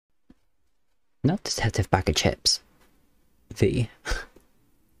Not Detective Bag of Chips. V.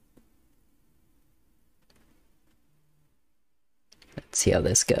 Let's see how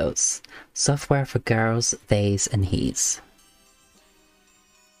this goes. Software for girls, theys, and he's.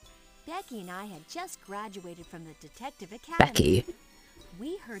 Becky and I had just graduated from the Detective Academy. Becky?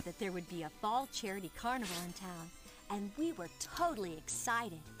 We heard that there would be a fall charity carnival in town, and we were totally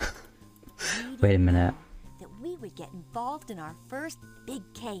excited. Wait a minute. That we would get involved in our first big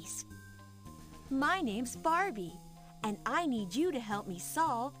case. My name's Barbie, and I need you to help me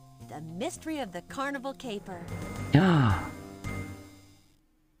solve the mystery of the carnival caper. Ah.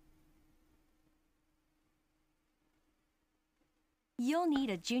 You'll need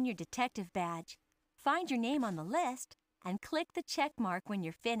a junior detective badge. Find your name on the list and click the check mark when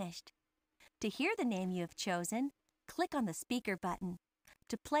you're finished. To hear the name you have chosen, click on the speaker button.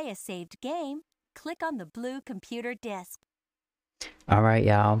 To play a saved game, click on the blue computer disc. Alright,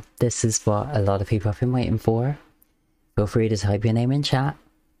 y'all. This is what a lot of people have been waiting for. Feel free to type your name in chat.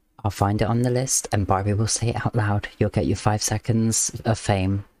 I'll find it on the list and Barbie will say it out loud. You'll get your 5 seconds of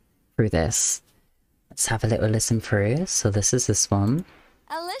fame through this. Let's have a little listen through. So this is this one.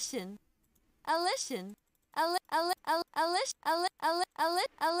 Alition.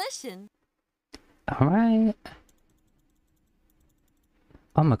 Alright.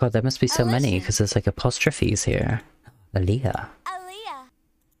 Oh my god, there must be so many because there's like apostrophes here. Aaliyah.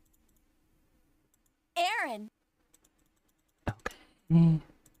 Aaron. Okay.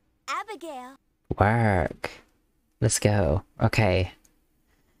 Abigail. Work. Let's go. Okay.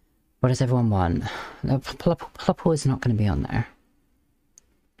 What does everyone want? No, Plopple is not going to be on there.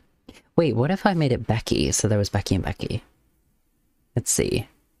 Wait, what if I made it Becky? So there was Becky and Becky. Let's see.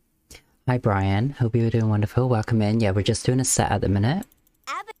 Hi Brian, hope you were doing wonderful. Welcome in. Yeah, we're just doing a set at the minute.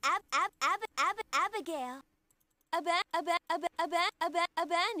 Abigail.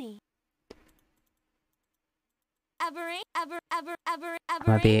 Abani.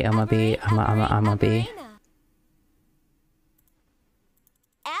 I'ma be.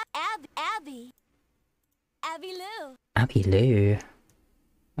 Abby Lou.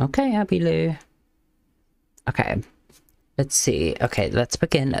 Okay, Abby Lou. Okay. Let's see. Okay, let's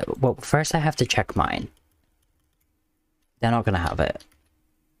begin. Well, first I have to check mine. They're not gonna have it.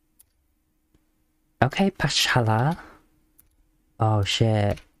 Okay, Pashala. Oh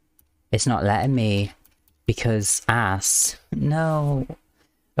shit. It's not letting me. Because ass. No.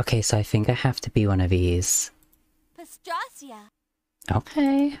 Okay, so I think I have to be one of these. Pastracia.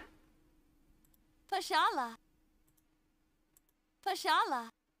 Okay. Pashala.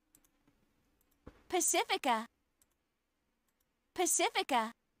 Pacifica.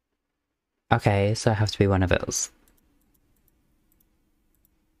 Okay, so I have to be one of those.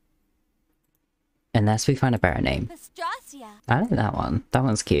 Unless we find a better name. Pastracia. I like that one. That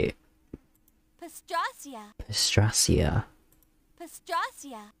one's cute. Pastracia. Pastracia.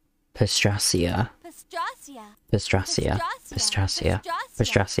 Pastracia. Pastracia. Pastracia. Pastracia. Pastracia.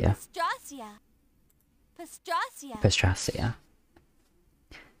 Pastracia. Pastracia. Pastracia.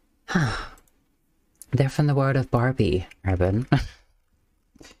 They're from the world of Barbie, Urban.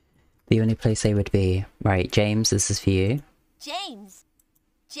 The only place they would be. Right, James, this is for you. James.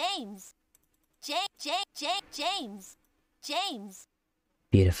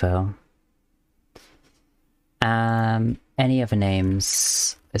 Beautiful. Any other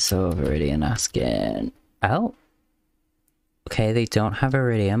names? It's so Viridian asking. Oh. Okay, they don't have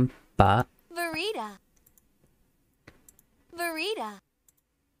Iridium, but... Verita. Veritas.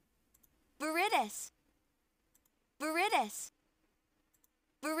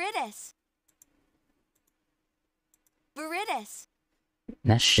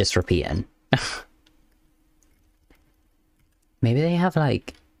 That's just repeating. Maybe they have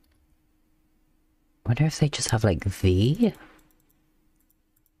like... I wonder if they just have like V?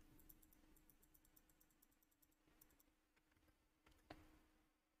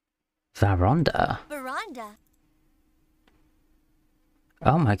 Veranda?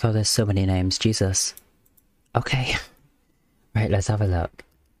 Oh my god, there's so many names, Jesus. Okay. Right, let's have a look.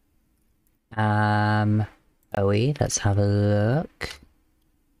 Owie, let's have a look.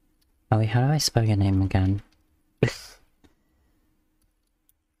 Owie, how do I spell your name again?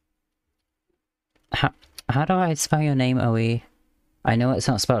 How do I spell your name, Owie? I know it's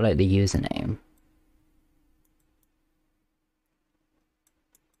not spelled like the username.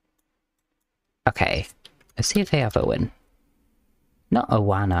 Okay, let's see if they have Owen. Not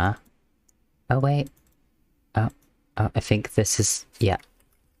Owana. Oh wait. Oh, I think this is... yeah.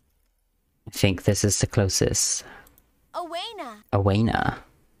 I think this is the closest. Owena.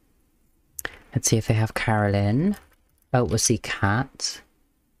 Let's see if they have Carolyn. Oh, we'll see Kat.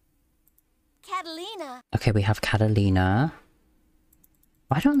 Catalina. Okay, we have Catalina.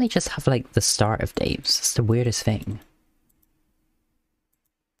 Why don't they just have, like, the start of names? It's the weirdest thing.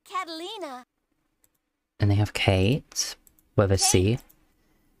 Catalina. And they have Kate with a C.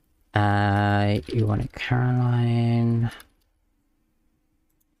 You want it Caroline.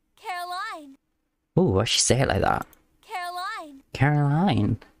 Caroline. Ooh, why'd she say it like that? Caroline.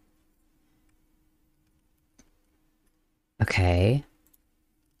 Caroline. Okay.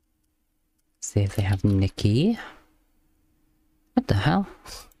 See if they have Nikki. What the hell?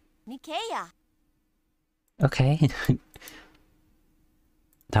 Nikea. Okay.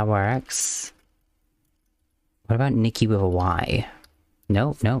 That works. What about Nikki with a Y?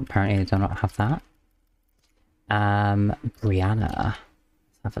 Nope, nope, apparently they do not have that. Brianna.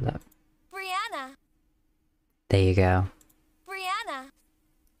 Let's have a look. Brianna. There you go. Brianna.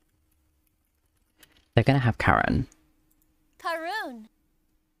 They're gonna have Karen. Karoon.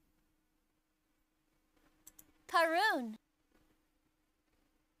 Karoon.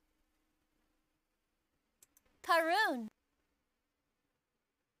 Karoon.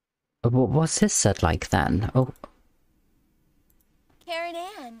 What's this said like then? Oh, Karen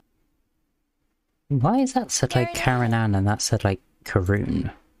Ann. why is that said like Karen Ann and that said like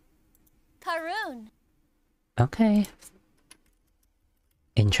Karoon? Karoon. Okay.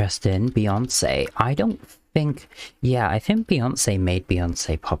 Interesting. Beyonce. I don't think... Yeah, I think Beyonce made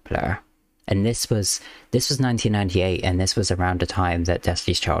Beyonce popular. And this was 1998, and this was around the time that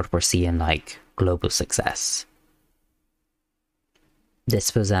Destiny's Child were seeing, like, global success.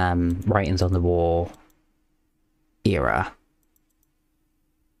 This was, Writings on the Wall era.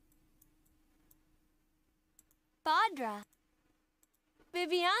 Badra.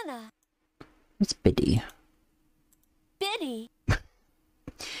 Viviana. What's Biddy? Biddy.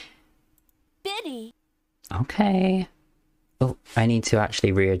 Biddy. Okay. Oh, I need to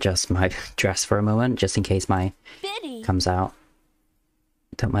actually readjust my dress for a moment, just in case my Biddy. comes out.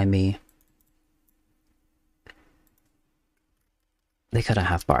 Don't mind me. They couldn't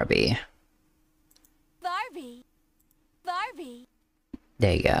have Barbie. Barbie. Barbie.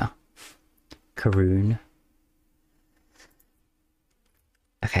 There you go. Karoon.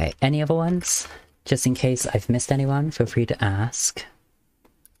 Okay, any other ones? Just in case I've missed anyone, feel free to ask.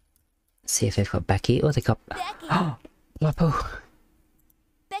 See if they've got Becky. Oh, they got... Becky. Oh, Lapo.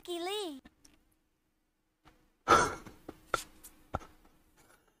 Becky Lee.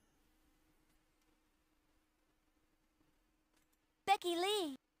 Becky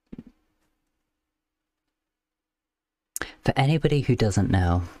Lee. For anybody who doesn't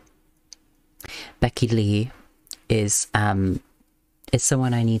know, Becky Lee is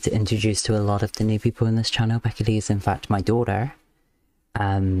someone I need to introduce to a lot of the new people in this channel. Becky Lee is in fact my daughter.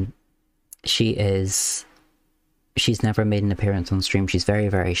 She's never made an appearance on stream. She's very,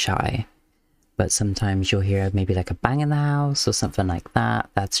 very shy. But sometimes you'll hear maybe like a bang in the house or something like that.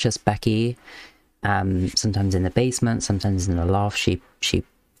 That's just Becky. Sometimes in the basement, sometimes in the loft. She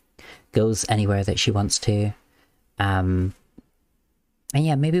goes anywhere that she wants to. And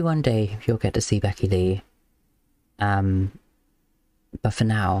yeah, maybe one day you'll get to see Becky Lee. But for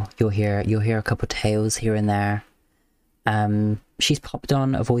now, you'll hear a couple tales here and there. She's popped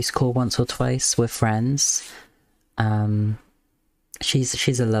on a voice call once or twice with friends.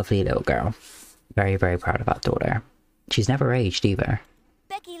 She's a lovely little girl. Very, very proud of that daughter. She's never aged either.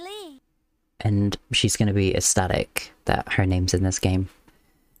 Becky Lee. And she's going to be ecstatic that her name's in this game.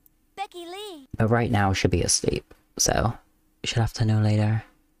 Becky Lee. But right now she'll be asleep, so she'll have to know later.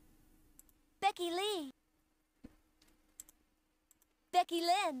 Becky Lee. Becky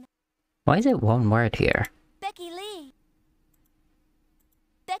Lynn. Why is it one word here? Becky Lee.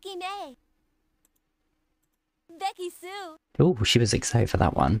 Becky Nay. Becky Sue. Oh, she was excited for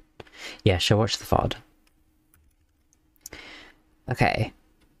that one. Yeah, she'll watch the VOD. Okay.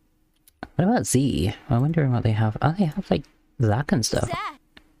 What about Z? I'm wondering what they have. Oh, they have like Zach and stuff. Zach.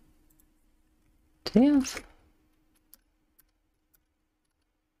 Do they have?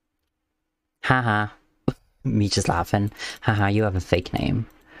 Haha. Me just laughing. Haha, you have a fake name.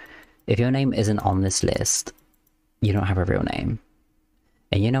 If your name isn't on this list, you don't have a real name.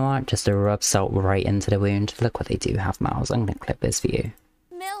 And you know what? Just to rub salt right into the wound. Look what they do have, Miles. I'm gonna clip this for you.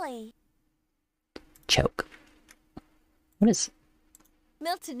 Millie. Choke. What is...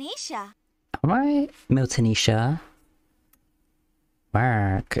 Miltonisha. Alright, Miltonisha.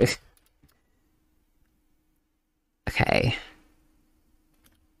 Work. Okay.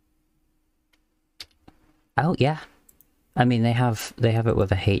 Oh, yeah. I mean, they have it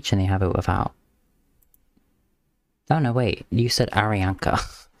with a H and they have it without. Oh, no, wait. You said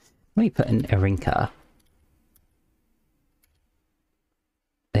Arianka. Let me put in Arinka.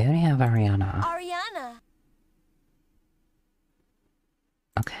 They only have Ariana. Ariana.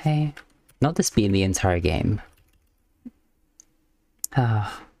 Okay. Not this being the entire game.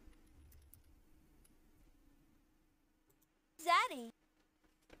 Ah. Zaddy.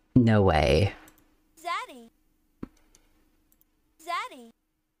 No way. Zaddy. Zaddy.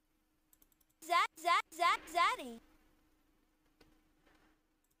 Zaddy.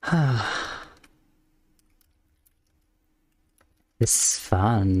 This is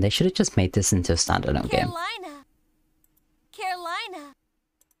fun. They should have just made this into a standalone game. Carolina. Carolina.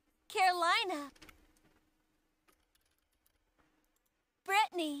 Carolina.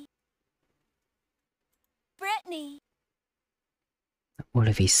 Brittany. Brittany. All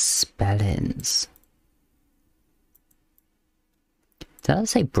of these spellings. Did I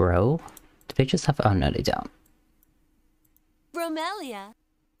say bro? Do they just have... Oh, no, they don't. Bromelia.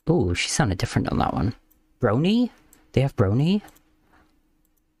 Ooh, she sounded different on that one. Brony? They have Brony?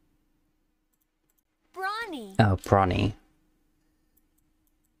 Brawny. Oh, Brawny.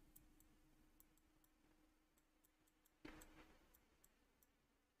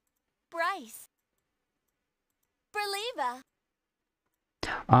 Bryce. Berleva.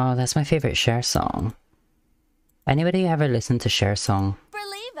 Oh, that's my favorite Cher song. Anybody ever listen to Cher song?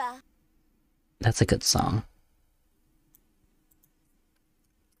 Berleva. That's a good song.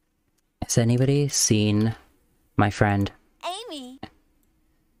 Has anybody seen my friend? Amy.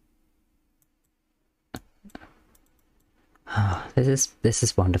 Oh, this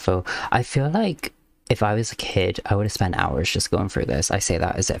is wonderful. I feel like if I was a kid, I would have spent hours just going through this. I say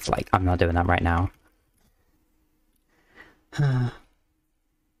that as if like I'm not doing that right now.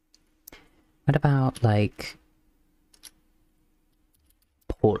 What about like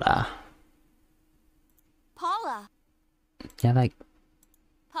Paula? Paula. Yeah, like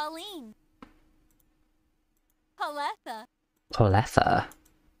Pauline. Pauletha. Pauletha.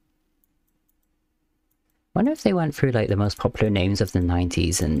 Wonder if they went through like the most popular names of the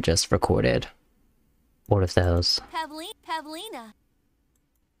 90s and just recorded all of those. Pavlina.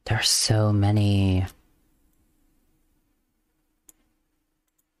 There are so many.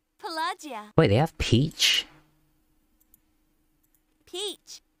 Pelagia. Wait, they have Peach?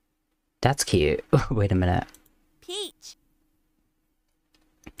 Peach. That's cute. Wait a minute. Peach.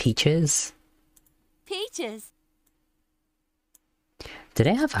 Peaches? Peaches. Do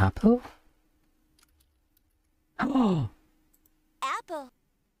they have Apple? Oh! Apple.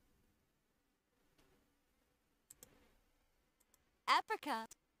 Apricot.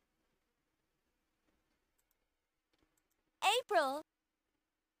 April.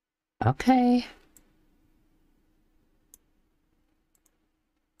 Okay.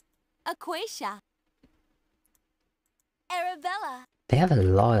 Aquatia. Arabella. They have a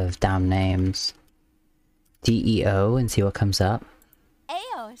lot of damn names. DEO and see what comes up.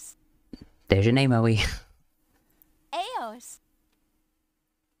 Eos. There's your name, Owie. Eos.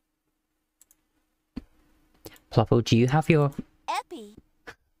 Ploppo, do you have your... Epi.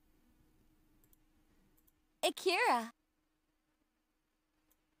 Akira.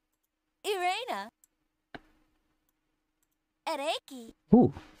 Irena. Ereki.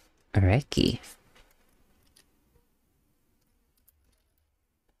 Ooh, Areki.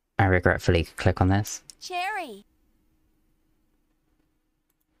 I regretfully click on this. Cherry.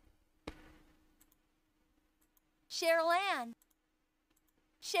 Cheryl-Ann.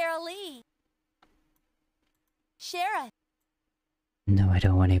 Cheryl-Lee. Sheriff. No, I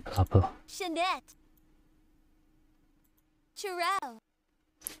don't want a Ploppo. Shanette. Cherelle.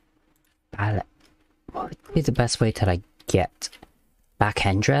 What would be the best way to like get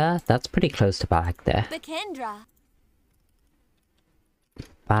Bakendra? That's pretty close to back there. Bakendra.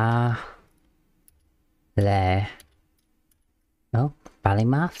 Oh,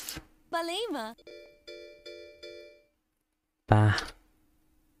 Ballymath? Balima.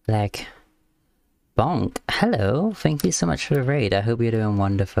 Bonk. Hello, thank you so much for the raid. I hope you're doing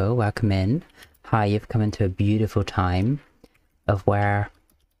wonderful. Welcome in. Hi, you've come into a beautiful time of where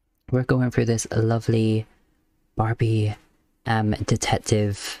we're going through this lovely Barbie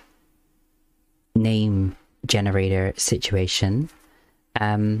detective name generator situation.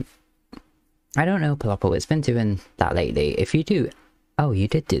 I don't know, Paloppo, it's been doing that lately. If you do... Oh, you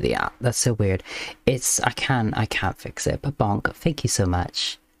did do the app. That's so weird. I can't fix it. But Bonk, thank you so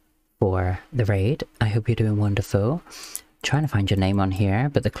much for the raid. I hope you're doing wonderful. Trying to find your name on here,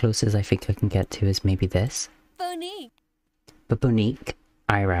 but the closest I think I can get to is maybe this. Bonique. But Bonique,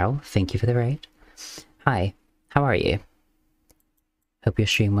 IRL, thank you for the raid. Hi, how are you? Hope your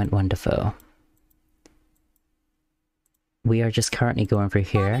stream went wonderful. We are just currently going through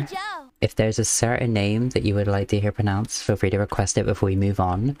here. Joe. if there's a certain name that you would like to hear pronounced, feel free to request it before we move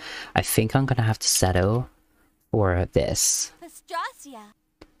on. I think I'm gonna have to settle for this. Pastracia.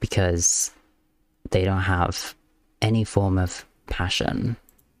 Because they don't have any form of passion.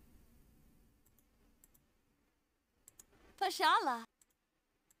 Pashala.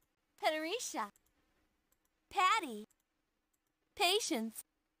 Pederisha. Patty. Patience.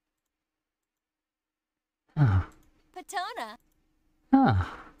 Ah. Patona.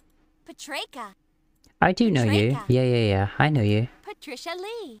 Ah. Patrika. I do know you. Patrika. Yeah. I know you. Patricia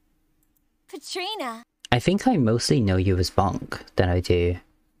Lee. Patrina. I think I mostly know you as Bonk than I do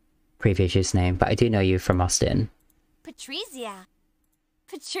previous username, but I do know you from Austin. Patrizia.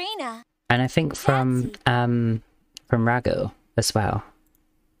 Patrina. And I think from Rago as well.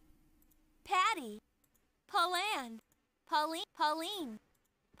 Patty. Pauline. Pauline.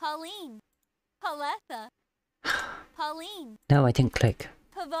 Pauletha. Pauline. No, I didn't click.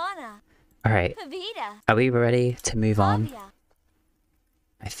 Pavana. Alright. Pavita. Are we ready to move on? Pavia.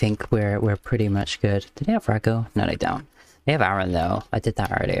 I think we're pretty much good. Do they have Rago? No, they don't. They have Aaron though. I did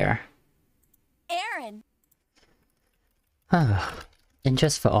that earlier. Aaron. And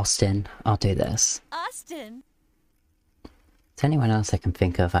just for Austin, I'll do this. Austin. Is there anyone else I can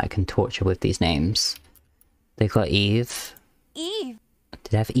think of that I can torture with these names? They got Eve. Eve.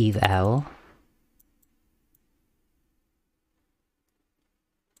 Did they have Eve L?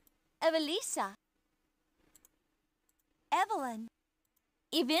 Evelisa. Evelyn.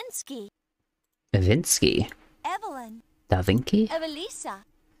 Ivinsky. Ivinsky? Evelyn. Da Vinci? Evelisa.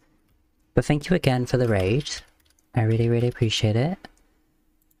 But thank you again for the raid. I really appreciate it.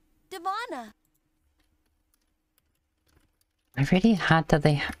 Devana. I really had that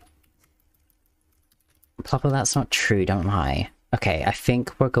they... Ploppo, that's not true, don't lie. Okay, I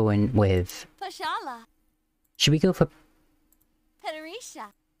think we're going with... Pashala. Should we go for... Pederisha.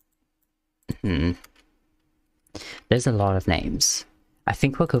 There's a lot of names. I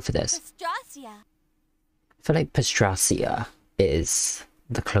think we'll go for this. Pastracia. I feel like Pastracia is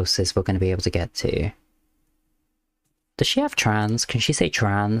the closest we're going to be able to get to. Does she have trans? Can she say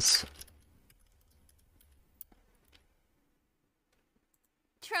trans?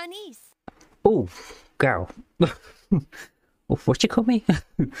 Tranise. Oh, girl. Oh, what you call me?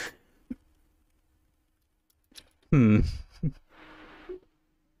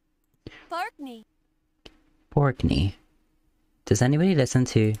 Barkney. Borgney. Does anybody listen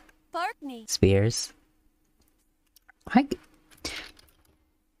to Barkney. Spears?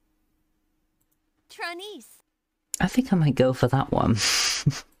 Tranise. I think I might go for that one.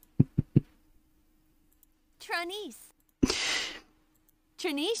 Tranise.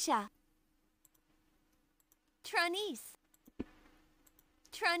 Tranisha. Tranise.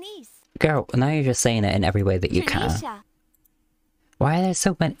 Tranise. Girl, now you're just saying it in every way that you can. Tranisha. Why are there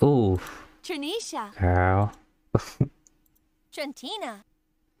so many? Ooh, Tranisha. girl. Trentina.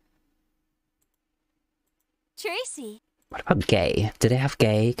 Tracy. What about gay? Do they have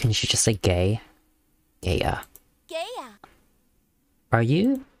gay? Can you just say gay? Gaia. Gaia. Are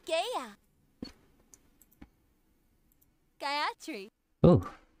you? Gaia. Gayatri. Ooh.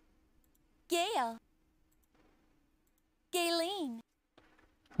 Gail. Gayleen.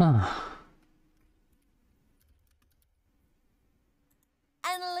 Oh.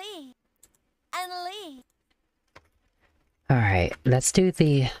 Annalie. Annalie. Alright, let's do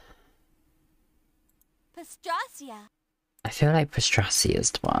the... Pastracia. I feel like Pastracia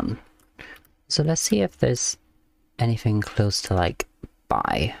is the one. So let's see if there's anything close to, like,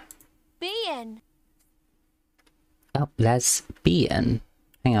 bi. Bien. Oh, lesbian.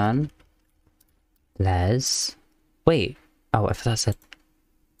 Hang on. Wait. Oh, I thought that said...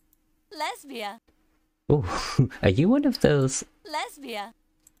 Lesbia. Ooh, are you one of those? Lesbia.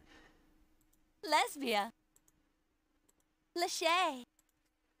 Lesbia. Lachey.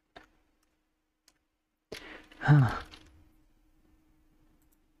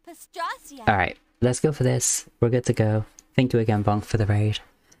 Pastracia. Alright, let's go for this. We're good to go. Thank you again, Bonk, for the raid.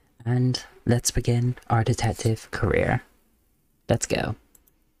 And let's begin our detective career. Let's go.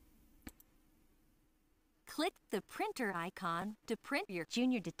 Click the printer icon to print your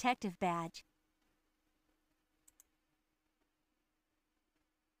junior detective badge.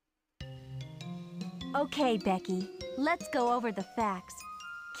 Okay, Becky, let's go over the facts.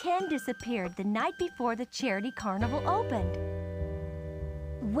 Ken disappeared the night before the charity carnival opened.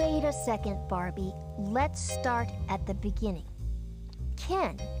 Wait a second, Barbie. Let's start at the beginning.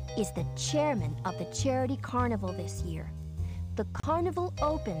 Ken is the chairman of the charity carnival this year. The carnival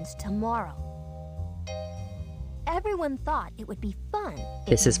opens tomorrow. Everyone thought it would be fun.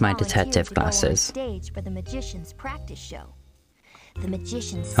 This is my detective volunteered to go on glasses. stage for the magician's practice show. the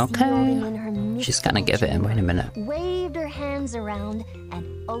magician Okay. sealed him in her She's gonna give it in. Wait a minute. waved her hands around and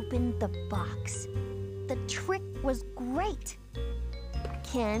opened the box. The trick was great.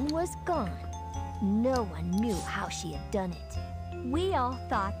 Ken was gone. No one knew how she had done it. We all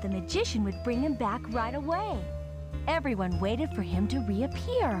thought the magician would bring him back right away. Everyone waited for him to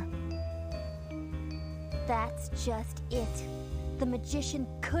reappear. That's just it. The magician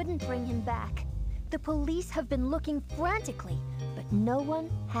couldn't bring him back. The police have been looking frantically, but no one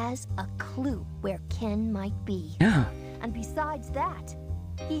has a clue where Ken might be. Yeah. And besides that,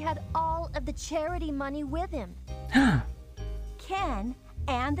 he had all of the charity money with him. Ken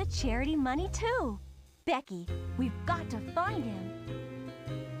and the charity money too. Becky, we've got to find him.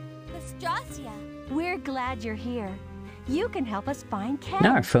 Nastasia, we're glad you're here. You can help us find Ken.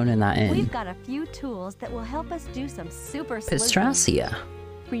 Now we're phoning that in. We've got a few tools that will help us do some super sleuthing. Pistracia.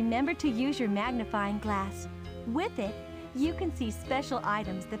 Remember to use your magnifying glass. With it, you can see special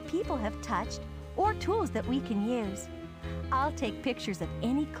items that people have touched or tools that we can use. I'll take pictures of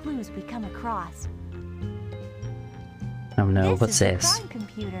any clues we come across. Oh no, what's This is this? the crime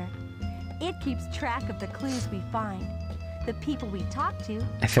computer. It keeps track of the clues we find, the people we talk to,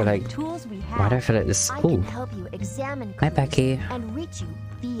 I feel and like- the tools we have. Why do I feel like this? I Ooh. can help you examine Hi, clues Becky. and reach you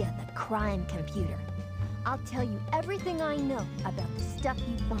via the crime computer. I'll tell you everything I know about the stuff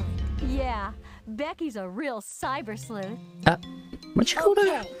you find. Yeah, Becky's a real cyber sleuth. What you call Okay,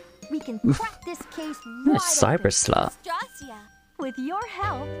 her? we can crack this case A right cyber open. slut. Strasia, with your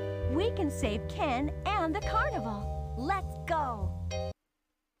help, we can save Ken and the carnival. Let's go.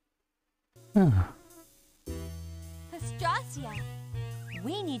 Oh. Pastrasia,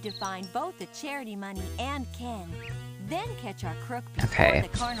 we need to find both the charity money and Ken. Then catch our crook before Okay. the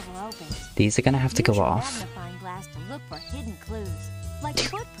carnival opens. These are gonna have to Use go your off magnifying glass to look for hidden clues, like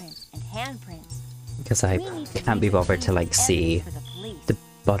footprints and handprints. because I We need to can't be leave the bothered to clues like see evidence for the police. the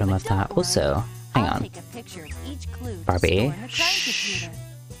bottom But of that. don't worry, Also, hang I'll on. take a picture of each clue to Barbie. store in the crime Shh.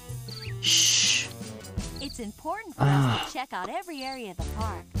 computer. Shh. It's important for Ah. us to check out every area of the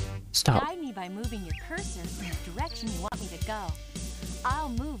park. Stop. Guide me by moving your cursor in the direction you want me to go. I'll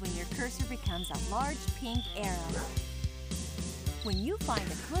move when your cursor becomes a large pink arrow. When you find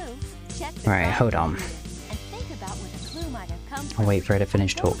a clue, check the Alright, crime hold on. computer and think about where the clue might have come I'll from. wait for her to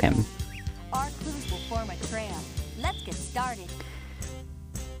finish talking. Our clues will form a trail. Let's get started.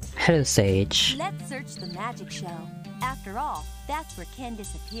 Hello, Sage. Let's search the magic show. After all, that's where Ken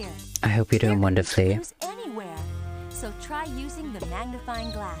disappeared. I hope you're There doing could be wonderfully. clues anywhere. So try using the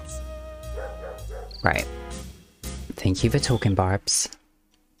magnifying glass. Right. Thank you for talking, Barbs.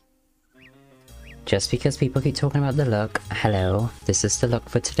 Just because people keep talking about the look, hello, this is the look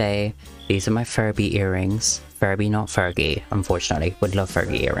for today. These are my Furby earrings. Furby, not Fergie, unfortunately. Would love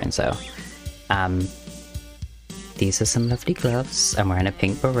Fergie earrings though. These are some lovely gloves. I'm wearing a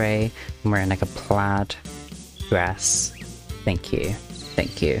pink beret. I'm wearing like a plaid dress. Thank you.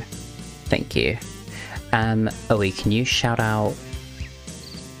 Thank you. Thank you. Owie, can you shout out...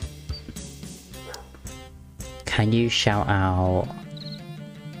 Can you shout out...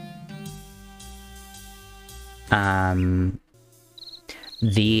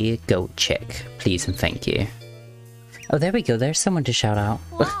 the goat chick, please and thank you. Oh, there we go. There's someone to shout out.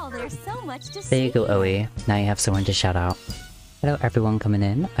 Wow, there's so much to see. There you go, Owie. Now you have someone to shout out. Hello, everyone coming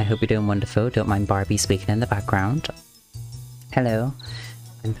in. I hope you're doing wonderful. Don't mind Barbie speaking in the background. Hello,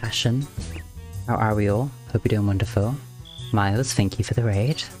 I'm Passion. How are we all? Hope you're doing wonderful. Miles, thank you for the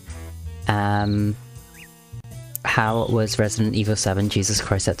raid. How was Resident Evil 7? Jesus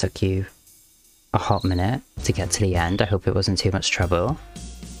Christ, that took you a hot minute to get to the end. I hope it wasn't too much trouble.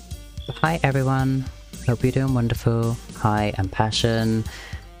 But hi everyone, hope you're doing wonderful. Hi, I'm Passion.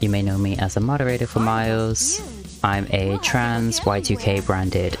 You may know me as a moderator for Miles. I'm a trans Y2K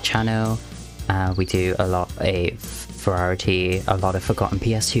branded channel. We do a lot of variety, a lot of forgotten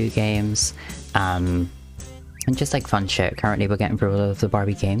PS2 games, and just like fun shit. Currently we're getting through all of the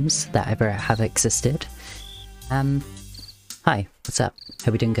Barbie games that ever have existed. Hi, what's up?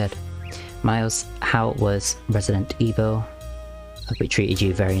 Hope you're doing good. Miles, how was Resident Evil? Hope it treated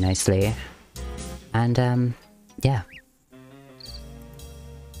you very nicely. And, yeah.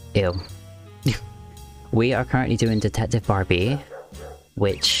 Ew. We are currently doing Detective Barbie,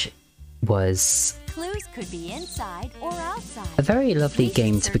 which was Clues could be inside or outside. a very lovely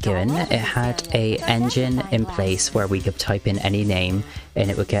game to begin. It had a engine in place where we could type in any name and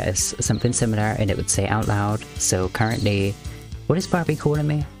it would get us something similar and it would say out loud. So currently, what is Barbie calling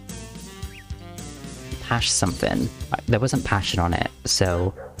me? Pash something. There wasn't passion on it,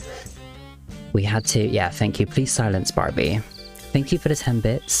 so we had to, yeah, thank you. Please silence Barbie. Thank you for the 10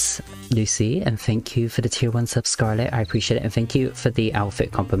 bits, Lucy, and thank you for the tier 1 sub, Scarlet. I appreciate it, and thank you for the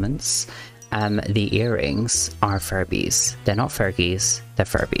outfit compliments. The earrings are Furbies. They're not Fergies, they're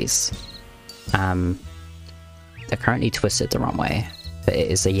Furbies. They're currently twisted the wrong way, but it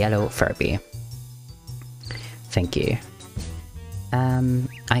is a yellow Furby. Thank you.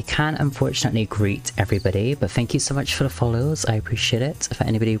 I can't unfortunately greet everybody, but thank you so much for the follows. I appreciate it. If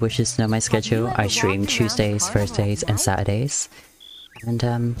anybody wishes to know my schedule, I stream Tuesdays, Thursdays, and Saturdays. And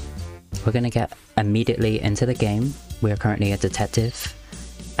we're gonna get immediately into the game. We are currently a detective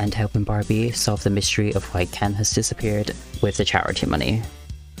and helping Barbie solve the mystery of why Ken has disappeared with the charity money.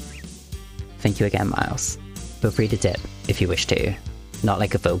 Thank you again, Miles. Feel free to dip if you wish to. Not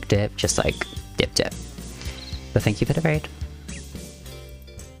like a Vogue dip, just like dip. But thank you for the raid.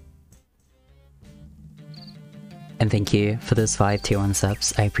 And thank you for those 5 tier 1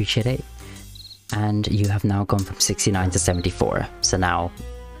 subs, I appreciate it. And you have now gone from 69 to 74, so now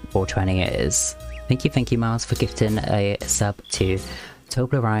 420 it is. Thank you Miles, for gifting a sub to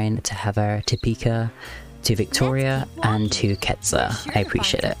Toblerone, to Heather, to Pika, to Victoria, and to Ketza. I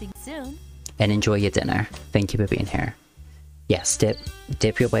appreciate it. And enjoy your dinner. Thank you for being here. Yes,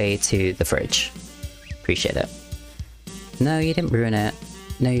 dip your way to the fridge. Appreciate it. No, you didn't ruin it.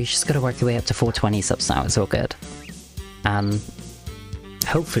 No, you just gotta work your way up to 420 subs now, it's all good.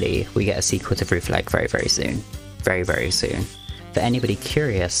 Hopefully we get a sequel to Roof Leg very soon. Very soon. For anybody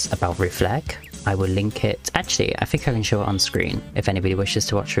curious about Roof Leg, I will link it. Actually, I think I can show it on screen if anybody wishes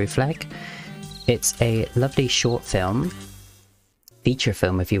to watch Roof Leg. It's a lovely short film. Feature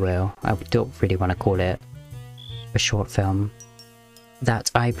film, if you will. I don't really want to call it a short film.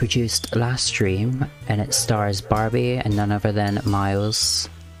 That I produced last stream, and it stars Barbie and none other than Miles.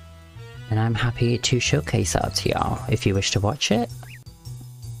 And I'm happy to showcase that to y'all if you wish to watch it.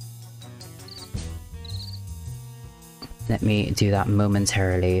 Let me do that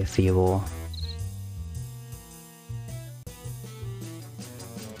momentarily for you all.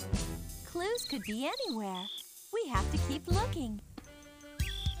 Clues could be anywhere. We have to keep looking.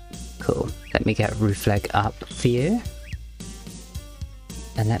 Cool. Let me get Roof Leg up for you.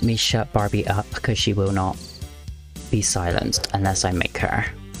 And let me shut Barbie up because she will not be silenced unless I make her.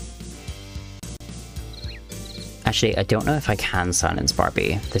 Actually, I don't know if I can silence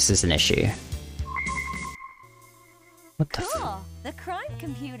Barbie. This is an issue. What the Cool! The crime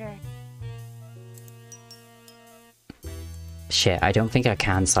computer. Shit, I don't think I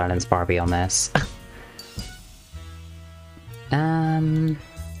can silence Barbie on this.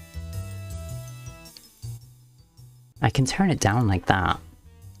 I can turn it down like that.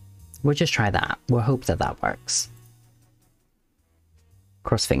 We'll just try that. We'll hope that that works.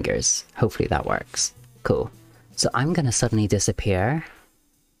 Cross fingers. Hopefully that works. Cool. So I'm gonna suddenly disappear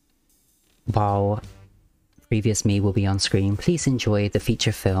while previous me will be on screen. Please enjoy the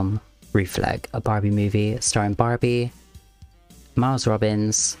feature film Roof Leg, a Barbie movie starring Barbie, Miles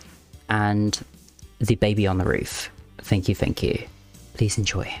Robbins, and the baby on the roof. Thank you, thank you. Please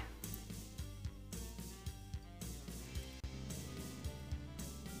enjoy.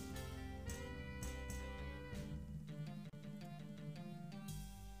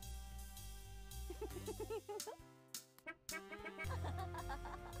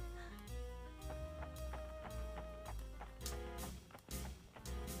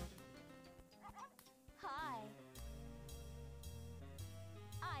 Hi.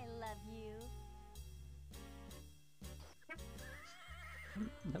 I love you.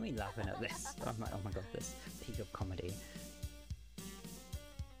 Let me laughing at this. I'm like, oh my god, this peak of comedy.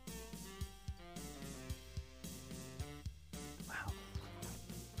 Wow.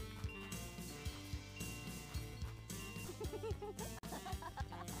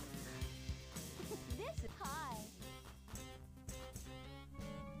 This is hi.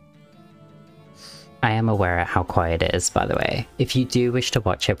 I am aware of how quiet it is, by the way. If you do wish to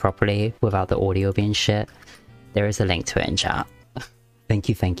watch it properly without the audio being shit, there is a link to it in chat. Thank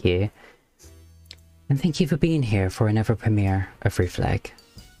you, thank you. And thank you for being here for another premiere of Roof Leg.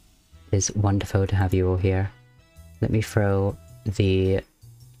 It is wonderful to have you all here. Let me throw the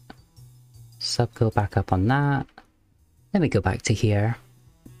sub go back up on that. Let me go back to here.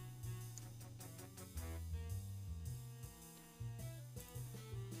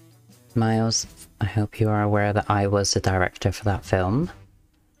 Miles, I hope you are aware that I was the director for that film.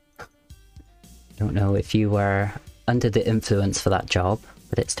 Don't know if you were under the influence for that job,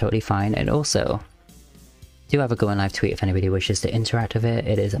 but it's totally fine. And also, do have a go and live tweet if anybody wishes to interact with it.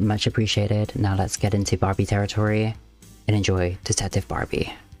 It is much appreciated. Now let's get into Barbie territory and enjoy Detective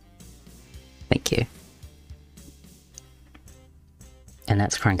Barbie. Thank you. And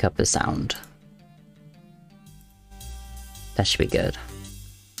let's crank up the sound. That should be good.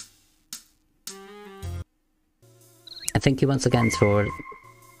 And thank you once again for...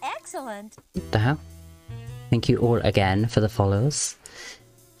 Excellent. What the hell? Thank you all again for the follows.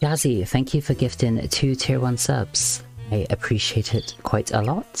 Yazzie, thank you for gifting 2 tier 1 subs. I appreciate it quite a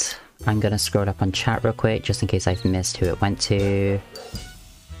lot. I'm gonna scroll up on chat real quick just in case I've missed who it went to.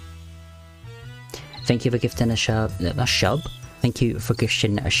 Thank you for gifting a shub. Thank you for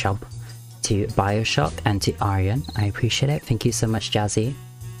gifting a shub to Bioshock and to Aryan. I appreciate it. Thank you so much, Jazzy.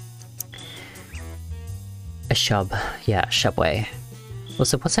 A shub. Yeah, Shubway.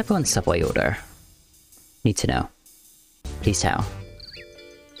 Also, what's everyone's Subway order? Need to know. Please tell.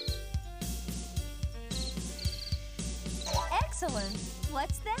 Excellent.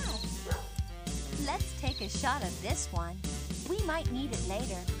 What's that? Let's take a shot of this one. We might need it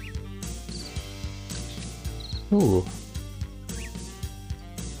later. Ooh.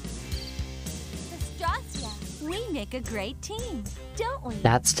 Pastracia, we make a great team, don't we?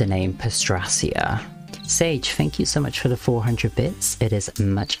 That's the name, Pastracia. Sage, thank you so much for the 400 bits. It is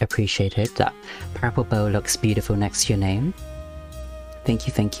much appreciated. That purple bow looks beautiful next to your name. Thank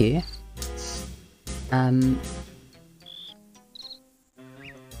you, thank you. What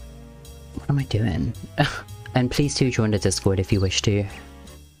am I doing? And please do join the Discord if you wish to.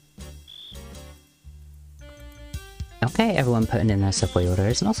 Okay, everyone putting in their Subway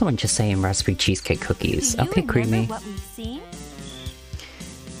orders, and also I'm just saying raspberry cheesecake cookies. Okay, creamy. What we've seen?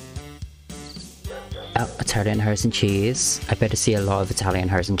 Oh, Italian hers and cheese. I better see a lot of Italian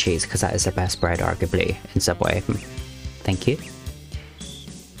hers and cheese because that is the best bread, arguably, in Subway. Thank you.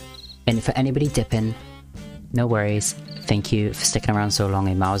 And for anybody dipping, no worries. Thank you for sticking around so long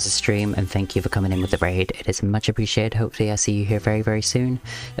in Miles' stream, and thank you for coming in with the raid. It is much appreciated. Hopefully I see you here very, very soon.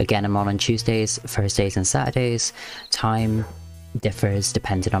 Again, I'm on Tuesdays, Thursdays, and Saturdays. Time differs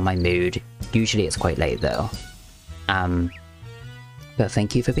depending on my mood. Usually it's quite late though. But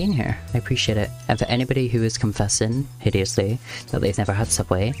thank you for being here. I appreciate it. And for anybody who is confessing hideously that they've never had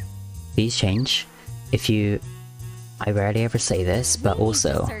Subway, please change. I rarely ever say this, but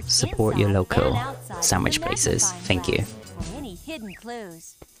also support your local sandwich places. Thank you. For any hidden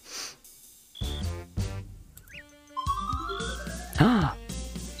clues. Ah,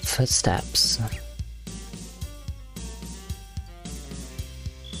 footsteps.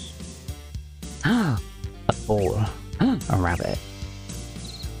 Ah, a ball. Ah, a rabbit.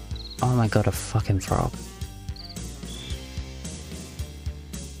 Oh my god, a fucking frog.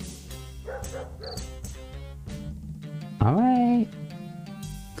 Alright.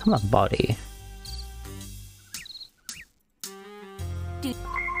 Come on, body.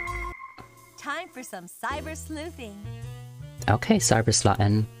 Time for some cyber sleuthing. Okay, cyber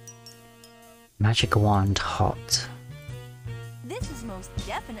slotting. Magic wand hot. This is most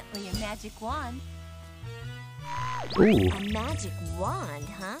definitely a magic wand. Ooh. A magic wand,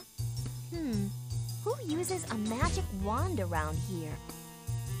 huh? Who uses a magic wand around here?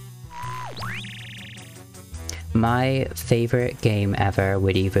 My favorite game ever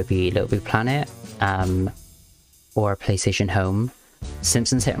would either be Little Big Planet, or PlayStation Home.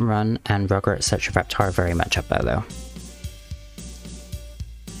 Simpsons Hit and Run and Rugrats Search of Reptar are very much up there though.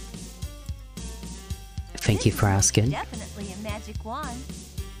 Thank you for asking. Definitely a magic wand.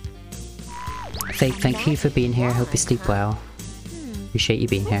 Faith, thank you for being here. Hope you sleep well. Appreciate you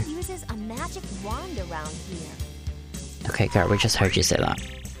being here. Who uses a magic wand around here? Okay, Gert, we just heard you say that.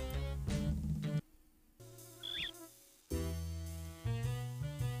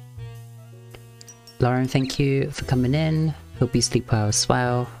 Lauren, thank you for coming in. Hope you sleep well as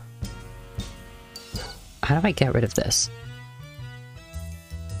well. How do I get rid of this?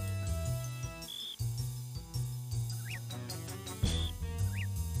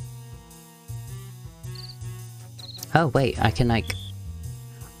 Oh wait, I can like...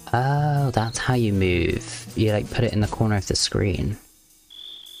 Oh, that's how you move. You like put it in the corner of the screen.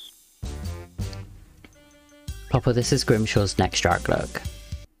 Papa, this is Grimshaw's next dark look.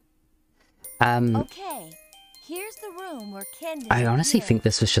 Okay, here's the room where Ken I honestly think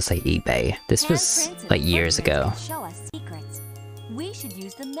this was just like eBay. This was like years ago. Show us secrets. We should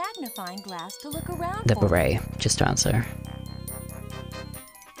use the magnifying glass to look around. The for beret, just to answer.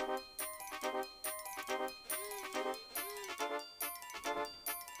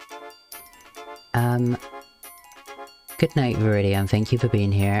 Good night, Viridian. Thank you for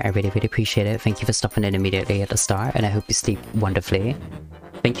being here. I really, really appreciate it. Thank you for stopping in immediately at the start, and I hope you sleep wonderfully.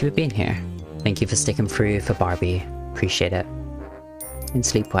 Thank you for being here. Thank you for sticking through for Barbie. Appreciate it. And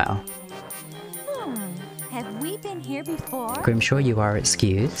sleep well. Have we been here before? Grimshaw, you are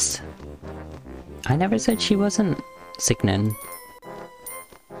excused. I never said she wasn't sickening.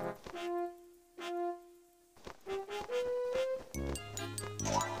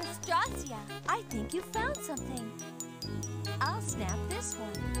 I think you found something. I'll snap this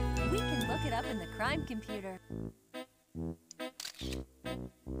one. We can look it up in the crime computer.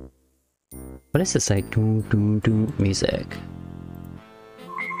 What is this like doom doom doom music?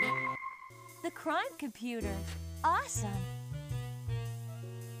 The crime computer. Awesome.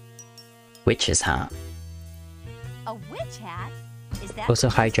 Witch's hat. A witch hat? Is that Also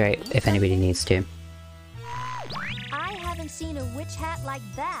hydrate if anybody needs to. I haven't seen a witch hat like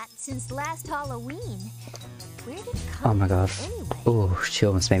that since last Halloween. Where did it Oh come my from god. anyway? Oh, she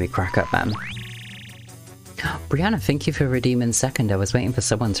almost made me crack up, man. Brianna, thank you for redeeming second. I was waiting for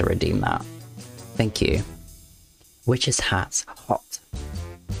someone to redeem that. Thank you. Witch's hat's hot.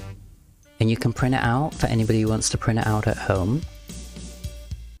 And you can print it out for anybody who wants to print it out at home.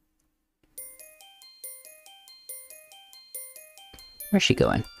 Where's she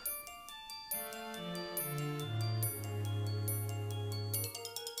going?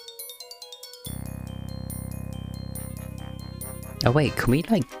 Oh wait, can we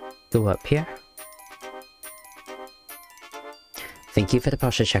like go up here? Thank you for the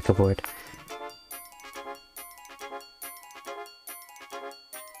posture checkerboard.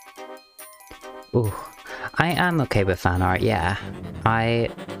 Ooh, I am okay with fan art, yeah. I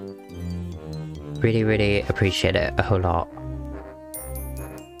really appreciate it a whole lot.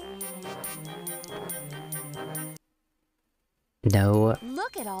 No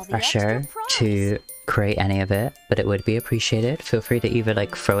Look at all the pressure extra props. to create any of it, but it would be appreciated. Feel free to either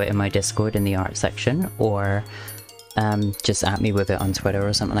like throw it in my Discord in the art section, or just at me with it on Twitter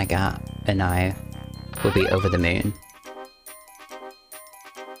or something like that, and I will be over the moon.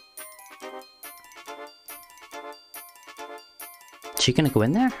 Is she gonna go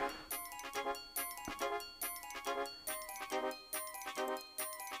in there?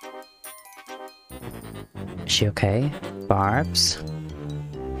 Is she okay? Barbs?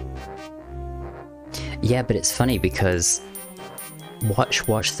 Yeah, but it's funny because watch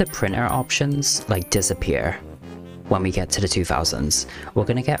the printer options like disappear when we get to the 2000s. We're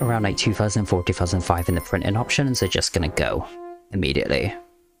gonna get around like 2004, 2005 and the printing options are just gonna go immediately.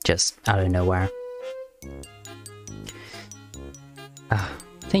 Just out of nowhere.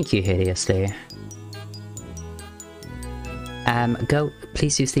 Thank you, Hideously. Goat,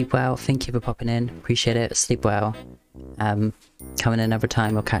 please do sleep well. Thank you for popping in. Appreciate it. Sleep well. Coming another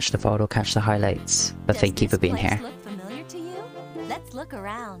time, we'll catch the VOD, we'll catch the highlights. But thank you for being here. Does this place look familiar to you? Let's look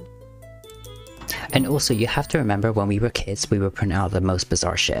around. And also, you have to remember when we were kids, we would print out the most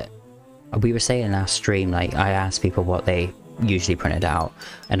bizarre shit. We were saying in our stream, like, I asked people what they usually printed out,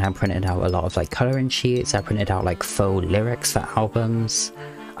 and I printed out a lot of like coloring sheets. I printed out like faux lyrics for albums.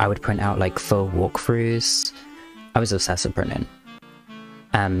 I would print out like faux walkthroughs. I was obsessed with printing.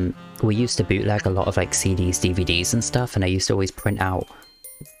 We used to bootleg a lot of like CDs, DVDs and stuff, and I used to always print out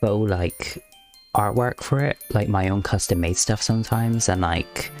faux like artwork for it, like my own custom made stuff sometimes, and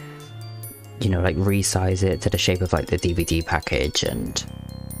like, you know, like resize it to the shape of like the DVD package and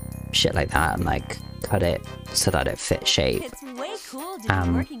shit like that, and like cut it so that it fit shape. It's way cool to be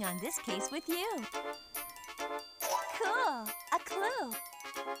working on this case with you. Cool. A clue.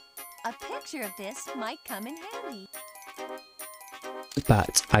 A picture of this might come in handy.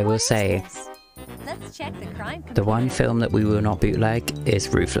 But I will say, let's check the crime the one computer. film that we will not bootleg is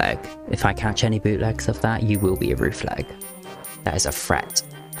Roofleg. If I catch any bootlegs of that, you will be a Roofleg. That is a threat.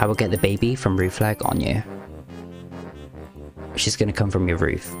 I will get the baby from Roofleg on you. She's gonna come from your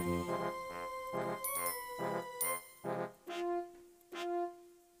roof.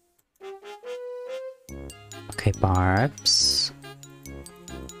 Okay, Barbs.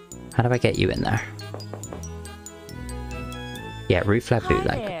 How do I get you in there? Yeah, Roofleg Hi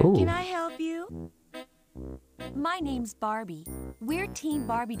bootleg. there. Ooh. Can I help you? My name's Barbie. We're Team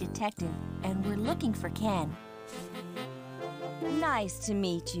Barbie Detective, and we're looking for Ken. Nice to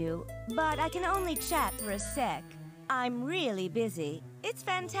meet you, but I can only chat for a sec. I'm really busy. It's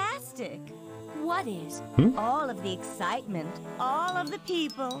fantastic. What is? All of the excitement, all of the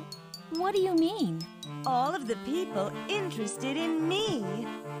people, What do you mean? all of the people interested in me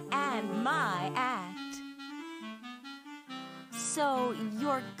and my act. So,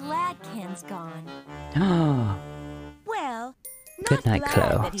 you're glad Ken's gone. Oh. Well, Good night, not glad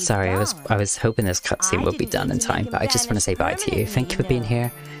Chloe. that he's Sorry, I gone. was hoping this cutscene I would be didn't done mean in to time, make but I him just want to say bye to you. Thank you for being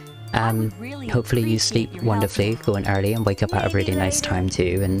here. really Hopefully you appreciate sleep your wonderfully, help. go in early and wake up at a really Maybe nice later. time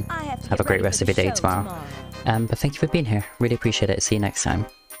too, and I have to have a get great ready rest for of your the day show tomorrow. But thank you for being here. Really appreciate it. See you next time.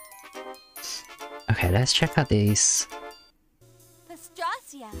 Okay, let's check out these.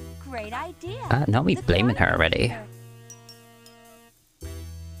 Pastracia, great idea. Not me The blaming her crime already. computer.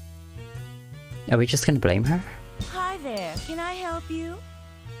 Are we just gonna blame her? Hi there, can I help you?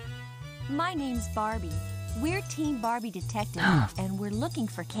 My name's Barbie. We're Team Barbie Detective, and we're looking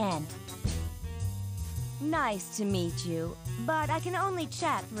for Ken. Nice to meet you, but I can only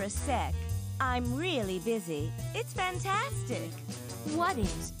chat for a sec. I'm really busy. It's fantastic. What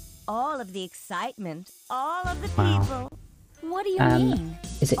is? All of the excitement, all of the Wow. people. What do you mean?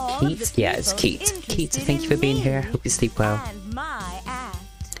 Is it All of Keats? the Yeah, it's people Keats. Keats, interested thank you in for being me here. Hope you sleep well. And my act.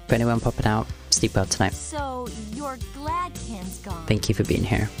 For anyone popping out, sleep well tonight. So, you're glad Ken's gone? Thank you for being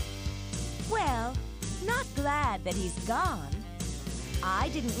here. Well, not glad that he's gone. I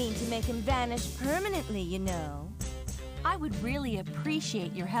didn't mean to make him vanish permanently, you know. I would really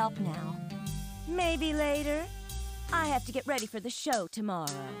appreciate your help now. Maybe later. I have to get ready for the show tomorrow.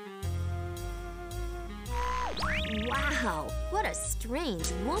 Wow, what a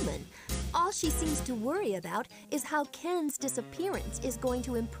strange woman. All she seems to worry about is how Ken's disappearance is going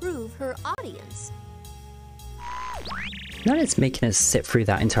to improve her audience. Not it's making us sit through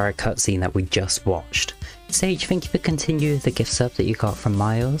that entire cutscene that we just watched. Sage, thank you for continuing the gift sub that you got from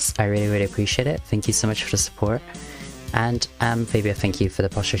Miles. I really, really appreciate it. Thank you so much for the support. And Fabia, thank you for the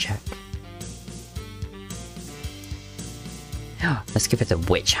posture check. Let's give it the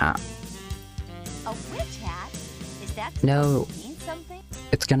witch hat. A witch hat? Is that No. supposed to mean something?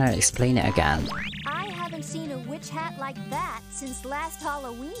 It's gonna explain it again. I haven't seen a witch hat like that since last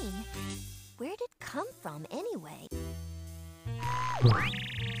Halloween. Where did it come from anyway?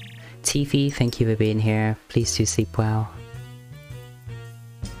 TV, thank you for being here. Please do sleep well.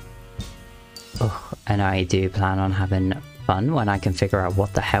 Oh, and I do plan on having fun when I can figure out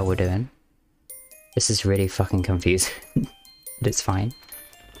what the hell we're doing. This is really fucking confusing. But it's fine.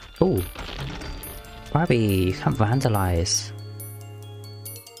 Oh, Barbie, you can't vandalize.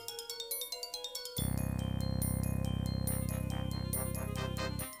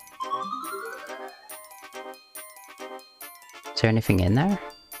 Is there anything in there?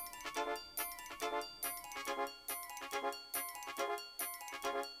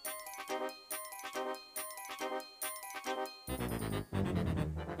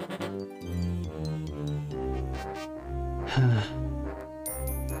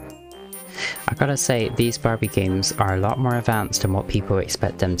 I gotta say, these Barbie games are a lot more advanced than what people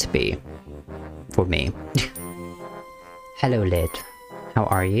expect them to be. For me. Hello, Lid. How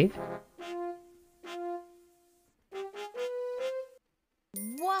are you?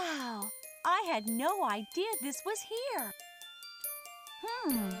 Wow! I had no idea this was here.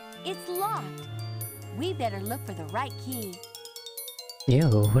 It's locked. We better look for the right key. Ew,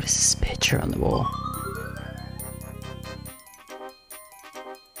 what is this picture on the wall?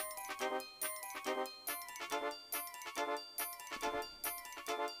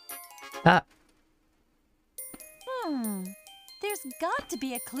 Ah! There's got to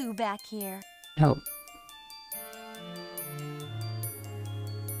be a clue back here. No.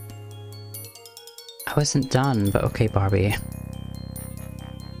 I wasn't done, but okay, Barbie.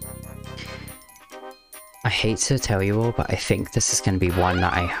 I hate to tell you all, but I think this is going to be one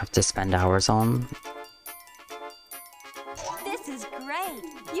that I have to spend hours on. This is great.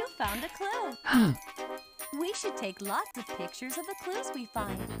 You found a clue. We should take lots of pictures of the clues we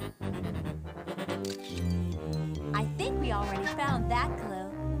find. I think we already found that clue.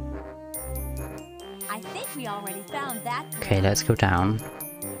 Okay, let's go down.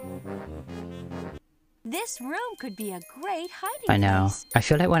 This room could be a great hiding I know. place. I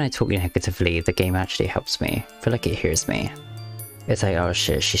feel like when I talk negatively, the game actually helps me. I feel like it hears me. It's like, oh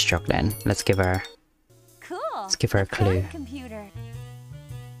shit, she's struggling. Let's give her a clue. Computer.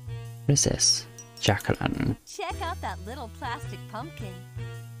 What is this? Jack-o'-lantern. Check out that little plastic pumpkin.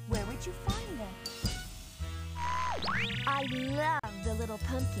 Where would you find them? I love the little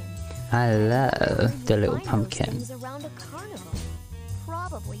pumpkin. I love the little Find those pumpkin. things around a carnival.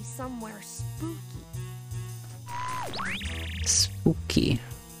 Probably somewhere spooky. Spooky.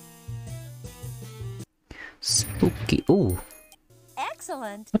 Spooky. Ooh,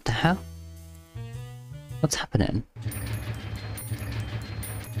 Excellent. what the hell? What's happening?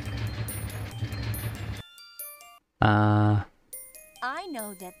 I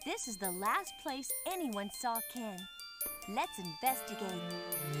know that this is the last place anyone saw Ken. Let's investigate.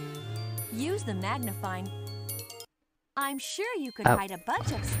 Use the magnifying. I'm sure you could hide a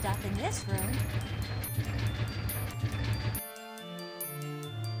bunch of stuff in this room.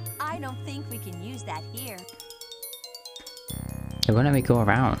 I don't think we can use that here. It won't let me go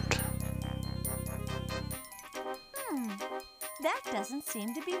around. That doesn't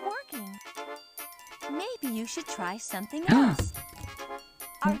seem to be working. Maybe you should try something else.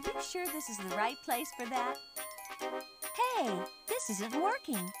 Are you sure this is the right place for that? Hey, this this isn't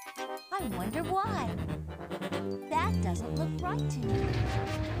working. I wonder why. That doesn't look right to me.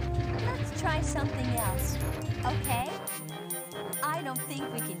 Let's try something else, okay? I don't think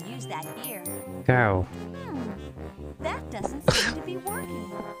we can use that here. Girl. That doesn't seem to be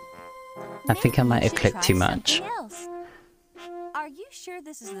working. I think I might have Maybe we should clicked try too much. something else. Are you sure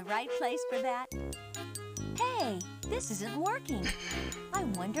this is the right place for that? Hey, this isn't working. I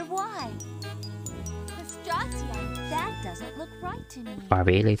wonder why. Nastasia, that doesn't look right to me.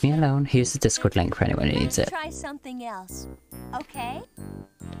 Barbie, leave me alone. Here's the Discord link for anyone who needs Let's it. try something else, okay?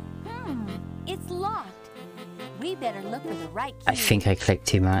 It's locked. We better look for the right key. I think I clicked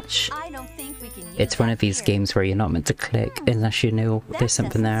too much. I don't think we can use It's one that of these here. games where you're not meant to click unless you know That there's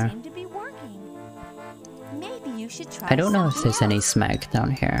something doesn't there. seem to be working. Maybe you should try I don't know if something there's any else. smeg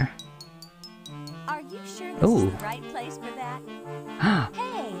down here. Are you sure this Ooh. is the right place for that?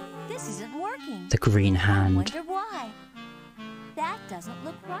 Hey, this isn't working. The green I hand. wonder why. That doesn't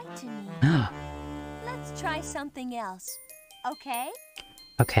look right to me. Let's try something else, okay?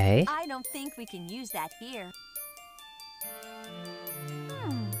 Okay. I don't think we can use that here.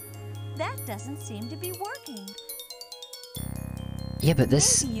 That doesn't seem to be working. Yeah, but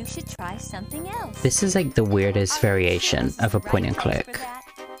this Maybe you should try something else. this is like the weirdest Are you sure variation this is of a the point right and place for click. that?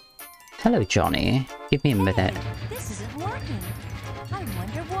 Hello, Johnny. Give me a minute. Hey, this isn't working. I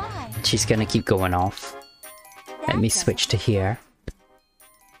wonder why. She's gonna keep going off. Let That me doesn't switch to look here.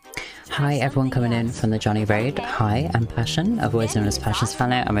 Hi everyone coming in from the Johnny Raid. Hi, I'm Passion, otherwise known as Passion's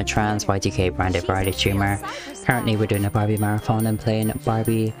Planet. I'm a trans Y2K branded variety streamer. Currently we're doing a Barbie Marathon and playing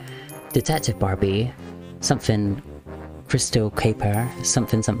Barbie, Detective Barbie, something, Crystal Caper,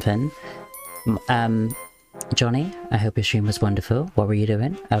 something something. Johnny, I hope your stream was wonderful. What were you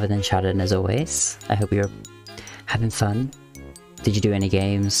doing, other than chatting as always? I hope you were having fun. Did you do any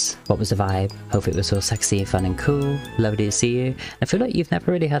games? What was the vibe? Hope it was all sexy, fun and cool. Lovely to see you. I feel like you've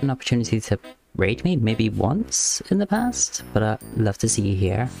never really had an opportunity to raid me, maybe once in the past, but I'd love to see you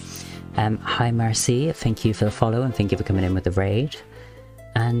here. Hi Mercy, thank you for the follow and thank you for coming in with the raid.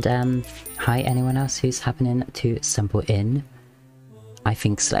 And hi anyone else who's happening to stumble in. I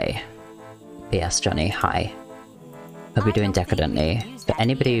think Slay. Yes, Johnny, hi. Hope you're doing decadently. For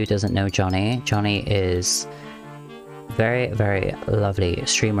anybody who doesn't know Johnny, Johnny is very, very lovely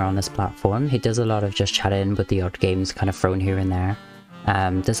streamer on this platform. He does a lot of just chatting with the odd games kind of thrown here and there.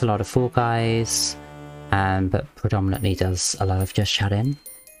 Does a lot of Fall Guys, but predominantly does a lot of just chatting.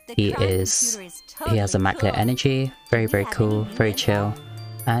 He has immaculate energy, very, very cool, very chill,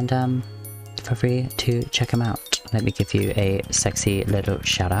 and feel free to check him out. Let me give you a sexy little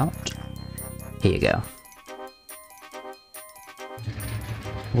shout out. Here you go.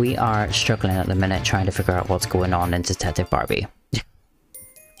 We are struggling at the minute trying to figure out what's going on in Detective Barbie.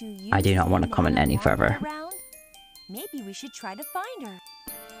 I do not want to comment any further. Maybe we should try to find her.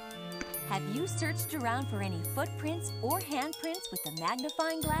 Have you searched around for any footprints or handprints with the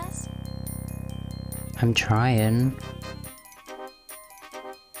magnifying glass? I'm trying.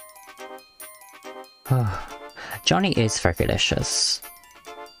 Johnny is Fergalicious.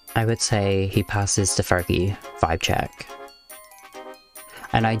 I would say he passes the Fergie vibe check.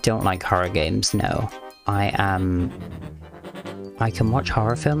 And I don't like horror games, no. I can watch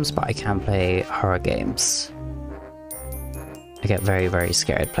horror films, but I can't play horror games. I get very, very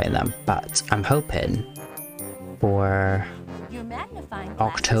scared playing them. But I'm hoping for Your magnifying glass is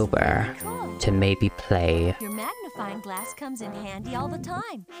October really cool. to maybe play. Your magnifying glass comes in handy all the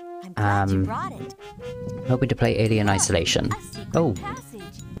time. I'm glad you brought it. Hoping to play Alien Isolation. A secret Oh, passage.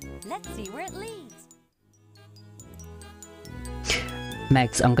 Let's see where it leads.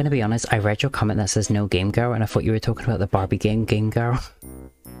 Megs, I'm gonna be honest, I read your comment that says no game girl and I thought you were talking about the Barbie game girl.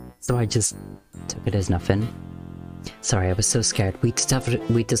 So I just took it as nothing. Sorry, I was so scared. We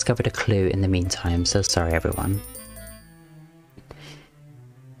discovered a clue in the meantime, so sorry everyone.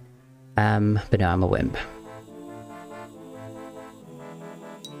 But no, I'm a wimp.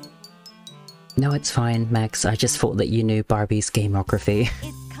 No, it's fine, Megs. I just thought that you knew Barbie's gameography.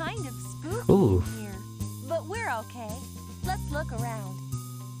 It's kind of spooky Ooh. in here, but we're okay. Let's look around.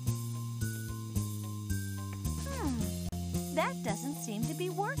 That doesn't seem to be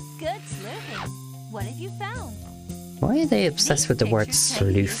worth good sleuthing. What have you found? Why are they obsessed with the word These pictures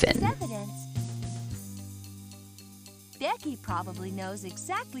can be used as sleuthing? evidence. Becky probably knows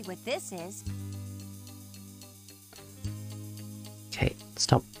exactly what this is. Okay,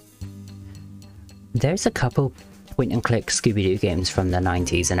 stop. There's a couple point-and-click Scooby-Doo games from the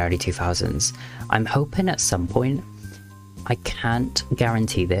 90s and early 2000s. I'm hoping at some point, I can't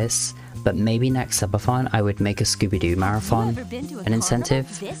guarantee this, but maybe next subathon I would make a Scooby-Doo marathon an incentive.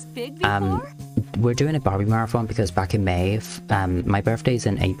 We're doing a Barbie marathon because back in May, my birthday's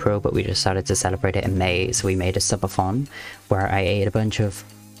in April, but we decided to celebrate it in May, so we made a subathon where I ate a bunch of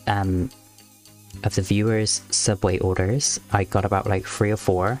the viewers' Subway orders. I got about like 3 or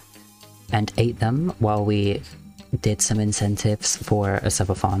 4 and ate them while we did some incentives for a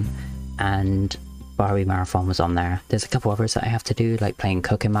subathon, and Barbie marathon was on there. There's a couple others that I have to do, like playing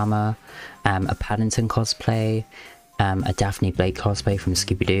Cooking Mama, a Paddington cosplay, a Daphne Blake cosplay from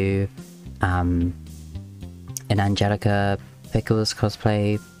Scooby-Doo, an Angelica Pickles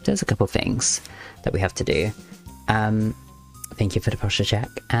cosplay. There's a couple things that we have to do. Thank you for the posture check,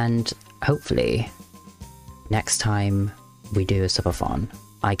 and hopefully next time we do a subathon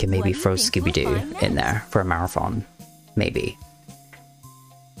I can maybe throw Scooby-Doo in there for a marathon. Maybe.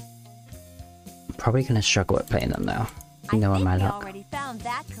 Probably gonna struggle at playing them though. Knowing my luck. Already found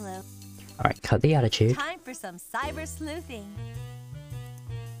that clue. Alright, cut the attitude. Time for some cyber sleuthing.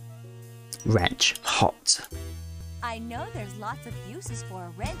 Wrench. Hot. I know there's lots of uses for a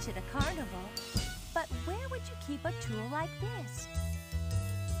wrench at a carnival, but where would you keep a tool like this?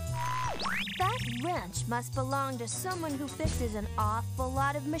 That wrench must belong to someone who fixes an awful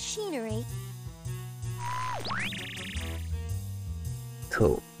lot of machinery.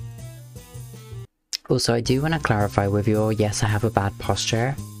 Cool. Also, I do want to clarify with you all, yes, I have a bad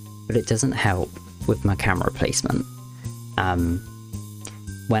posture, but it doesn't help with my camera placement.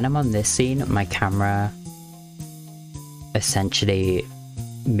 When I'm on this scene, my camera essentially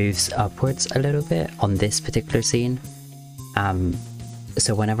moves upwards a little bit on this particular scene.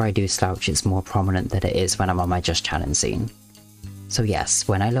 So whenever I do slouch, it's more prominent than it is when I'm on my Just Chatting scene. So yes,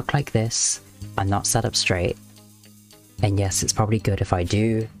 when I look like this, I'm not set up straight. And yes, it's probably good if I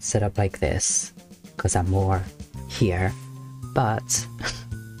do sit up like this, because I'm more here, but...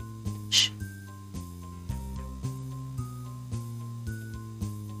 Shh.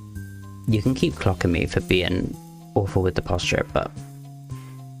 You can keep clocking me for being awful with the posture, but...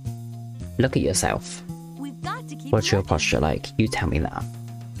 Look at yourself. We've got to keep What's your looking. posture like? You tell me that.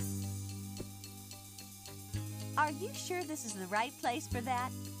 Are you sure this is the right place for that?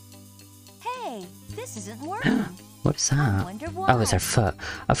 Hey, this isn't working. What is that? wonder why. Oh, it's her foot.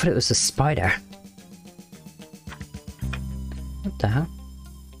 I thought it was a spider. What the hell?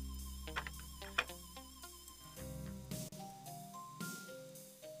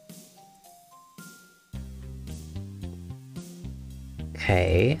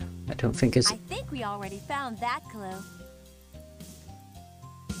 Okay, I don't think it's... I think we already found that clue.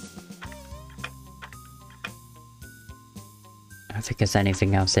 I don't think there's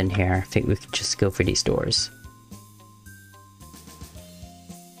anything else in here. I think we could just go for these doors.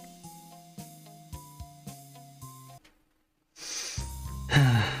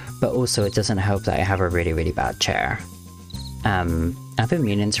 But also, it doesn't help that I have a really, really bad chair. I've been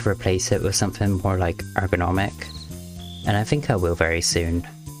meaning to replace it with something more like ergonomic, and I think I will very soon.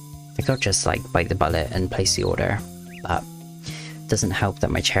 I think I'll just like bite the bullet and place the order, but it doesn't help that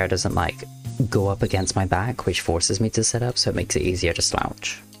my chair doesn't like go up against my back, which forces me to sit up, so it makes it easier to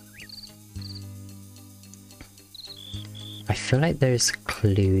slouch. I feel like there's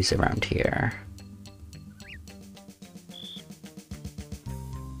clues around here.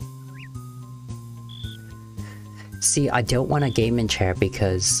 See, I don't want a gaming chair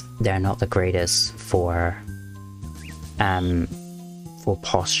because they're not the greatest for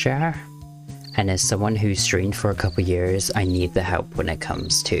posture. And as someone who's streamed for a couple years, I need the help when it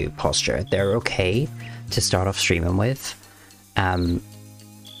comes to posture. They're okay to start off streaming with.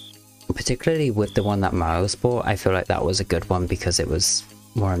 Particularly with the one that Miles bought, I feel like that was a good one because it was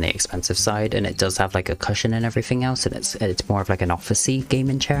more on the expensive side, and it does have like a cushion and everything else, and it's more of like an office-y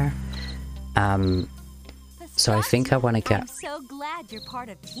gaming chair. So I think I want to get... I'm so glad you're part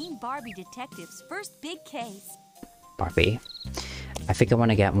of Team Barbie Detective's first big case. Barbie. I think I want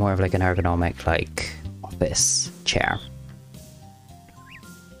to get more of like an ergonomic, like, office chair.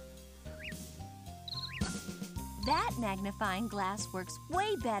 That magnifying glass works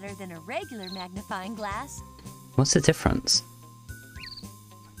way better than a regular magnifying glass. What's the difference?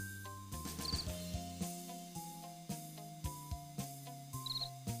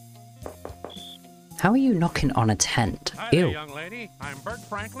 How are you knocking on a tent? Hi Ew. there, young lady. I'm Bert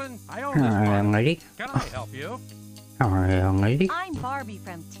Franklin. I own this Hello, bar. young lady. Can I help you? Hello, young lady. I'm Barbie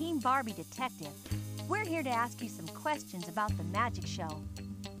from Team Barbie Detective. We're here to ask you some questions about the magic show.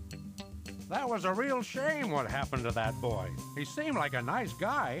 That was a real shame what happened to that boy. He seemed like a nice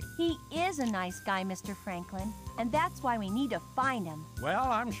guy. He is a nice guy, Mr. Franklin, and that's why we need to find him. Well,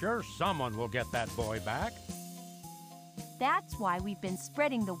 I'm sure someone will get that boy back. That's why we've been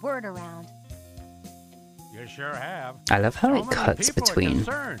spreading the word around. You sure have. I love how So it many cuts people are between.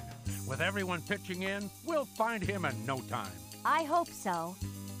 concerned. With everyone pitching in, we'll find him in no time. I hope so.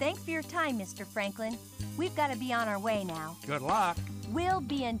 Thanks for your time, Mr. Franklin. We've got to be on our way now. Good luck. We'll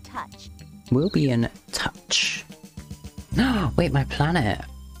be in touch. We'll be in touch. No, wait, my planet.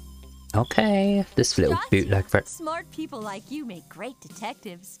 Okay, this little bootleg for Smart people like you make great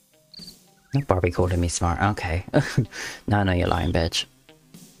detectives. Barbie calling me smart. Okay. No, I know you're lying, bitch.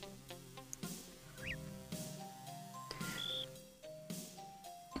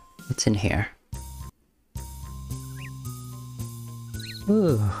 What's in here?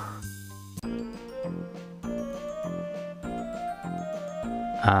 Ooh.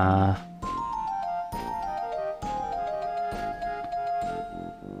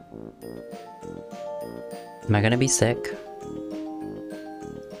 Am I gonna be sick?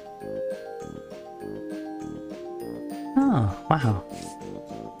 Oh, wow.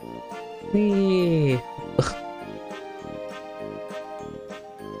 Whee!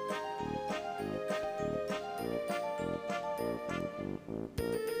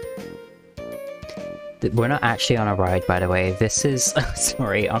 We're not actually on a ride, by the way. This is...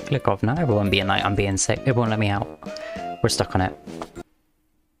 Sorry, I'll click off now. Everyone being like, I'm being sick. It won't let me out. We're stuck on it.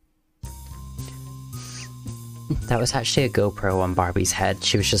 That was actually a GoPro on Barbie's head.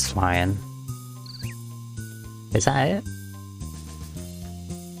 She was just flying. Is that it?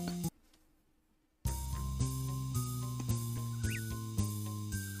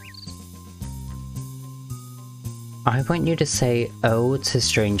 I want you to say "Oh" to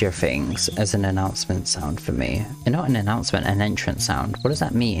Stranger Things as an announcement sound for me. And not an announcement, an entrance sound. What does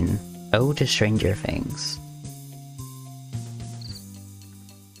that mean? "Oh" to Stranger Things.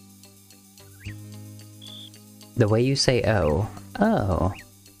 The way you say "oh." Oh.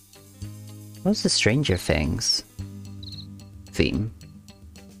 What's the Stranger Things theme?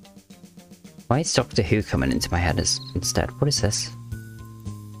 Why is Doctor Who coming into my head instead? What is this?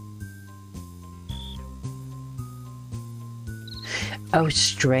 Oh,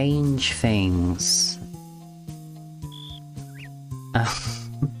 Strange Things. Oh.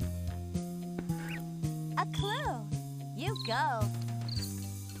 A clue. You go.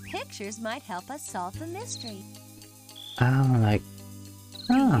 Pictures might help us solve the mystery. Oh, like...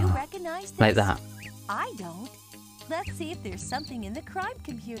 Do you Oh. recognize this? Like that. I don't. Let's see if there's something in the crime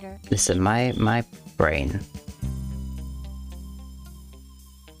computer. Listen, my brain.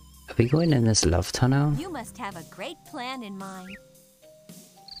 Are we going in this love tunnel? You must have a great plan in mind.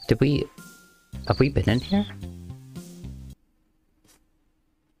 Did we... Have we been in here?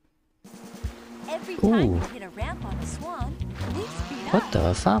 Every time Ooh. we hit a ramp on a swan, we speed up. What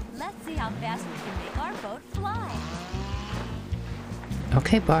the fuck? Let's see how fast we can make our boat fly.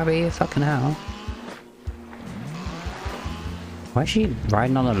 Okay, Barbie, fucking hell. Why is she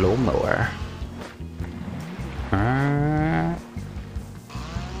riding on a lawnmower?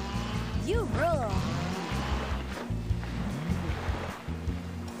 You rule.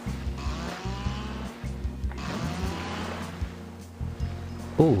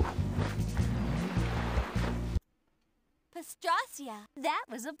 Ooh. Pastracia, that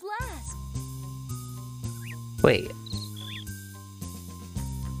was a blast. Wait.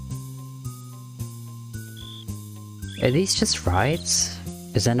 Are these just rides?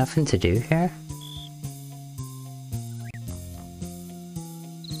 Is there nothing to do here?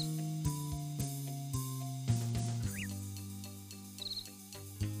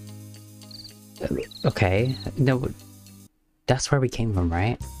 Okay, no, that's where we came from,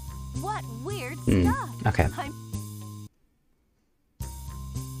 right? What weird Mm, stuff. okay. I'm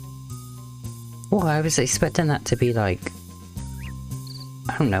Well, I was expecting that to be like...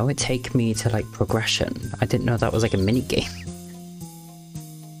 I don't know, it take me to like progression. I didn't know that was like a mini game.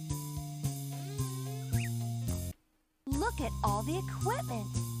 Look at all the equipment.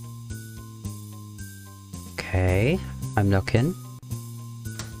 Okay, I'm looking.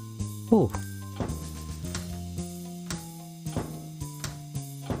 Ooh.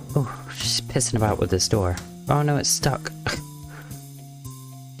 Oh, she's pissing about with this door. Oh no, it's stuck.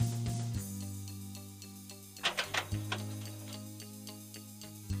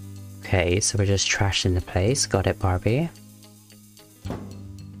 Okay, so we're just trashing the place. Got it, Barbie.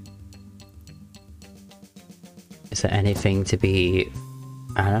 Is there anything to be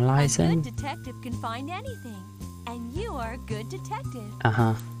A analyzing? good detective can find anything. And you are a good detective.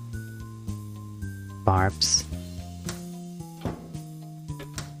 Uh-huh. Barbs.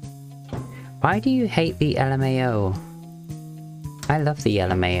 Why do you hate the LMAO? I love the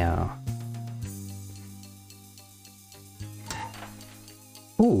LMAO.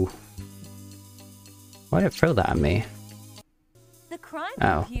 Ooh. Why did it throw that at me? crime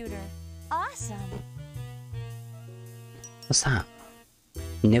Oh. computer. Awesome. What's that?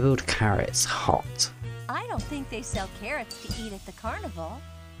 Nibbled carrots, hot. I don't think they sell carrots to eat at the carnival.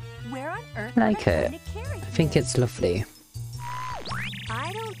 Where on earth I like would I it. find a carrot I think here? it's lovely.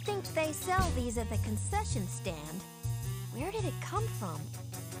 I don't think they sell these at the concession stand. Where did it come from?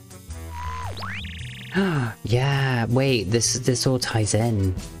 Yeah, wait, this all ties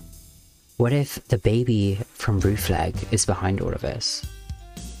in. What if the baby from Roof Leg is behind all of this?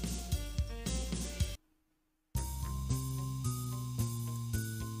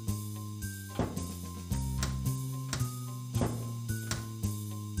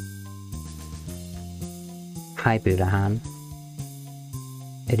 Hi, Boulahan.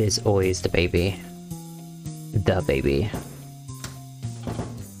 It is always the baby. The baby.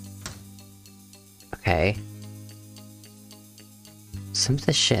 Okay. Some of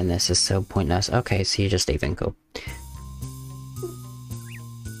the shit in this is so pointless. Okay, so you're just leaving, cool.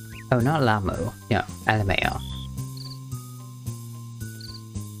 Oh, not Lamo. No, LMAO.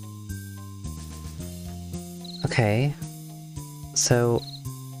 Okay. So...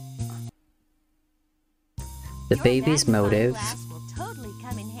 the Your baby's magnifying motive glass will totally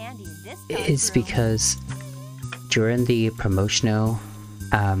come in handy in this is dark room. because during the promotional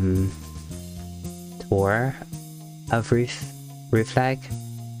tour of Roof Leg,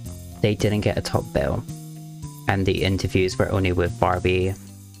 they didn't get a top bill, and the interviews were only with Barbie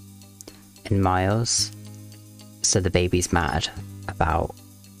and Miles, so the baby's mad about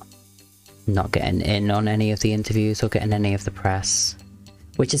not getting in on any of the interviews or getting any of the press,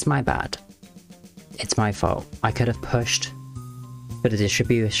 which is my bad. It's my fault. I could have pushed for the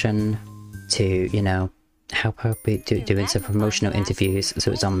distribution to, you know, help her be doing some promotional interviews,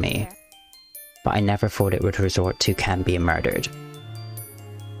 so it's on me. But I never thought it would resort to Ken being murdered.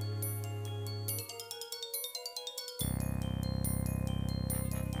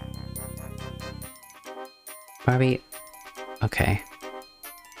 Barbie... okay.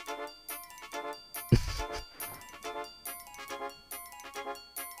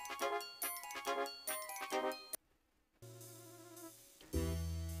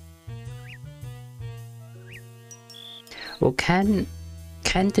 Well, Ken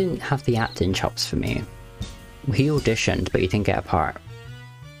didn't have the acting chops for me. He auditioned, but he didn't get a part.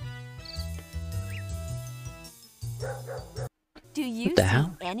 Do you What the see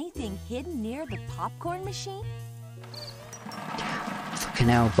hell? anything hidden near the popcorn machine? Fucking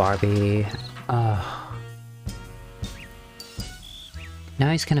hell, Barbie. Ugh.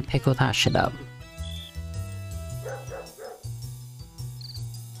 Now he's gonna pick all that shit up.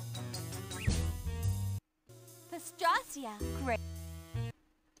 Pastracia. Great.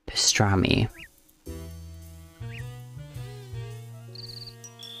 Pastrami.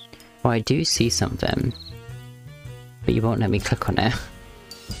 Well, I do see something, but you won't let me click on it.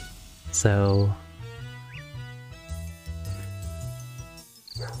 So...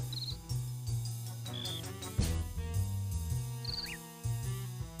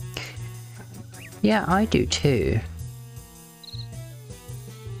 yeah, I do too.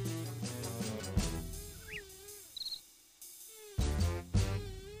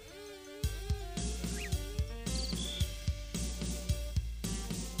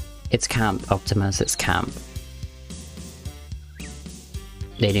 It's camp, Optimus, it's camp.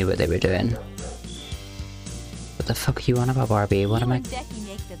 They knew what they were doing. What the fuck are you on about, Barbie? What am I... You and Becky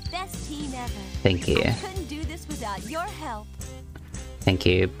make the best team ever. Thank you. I couldn't do this without your help. Thank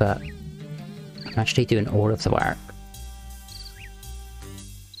you, but I'm actually doing all of the work.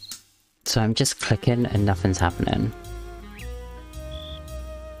 So I'm just clicking and nothing's happening.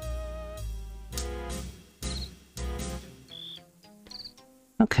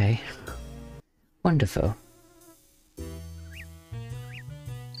 Okay. Wonderful.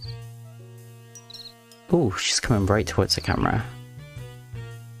 Ooh, she's coming right towards the camera.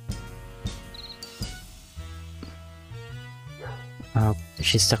 Oh,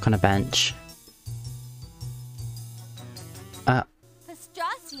 she's stuck on a bench.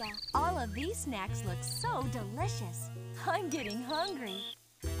 Pastracia, all of these snacks look so delicious. I'm getting hungry.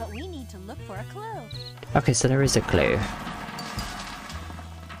 But we need to look for a clue. Okay, so there is a clue.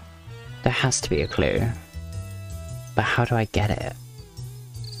 There has to be a clue. But how do I get it?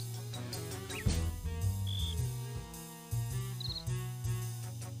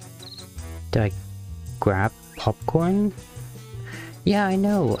 Do I grab popcorn? Yeah, I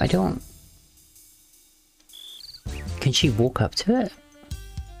know. I don't... Can she walk up to it?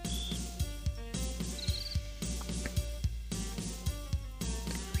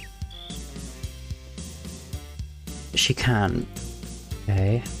 She can.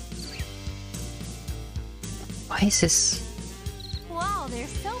 Okay. Why is this... Wow,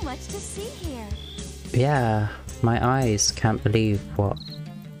 much to see here. Yeah, my eyes can't believe what...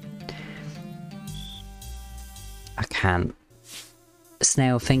 I can't.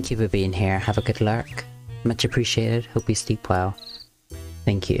 Snail, thank you for being here. Have a good lurk. Much appreciated. Hope you sleep well.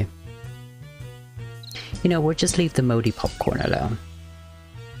 Thank you. You know, we'll just leave the moldy popcorn alone.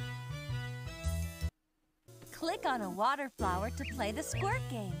 Click on a water flower to play the squirt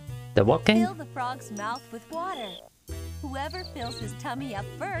game. The what game? Fill the frog's mouth with water. Whoever fills his tummy up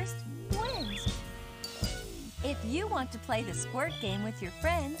first wins. If you want to play the squirt game with your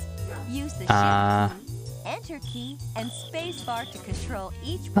friends, use the shift key, enter key, and spacebar to control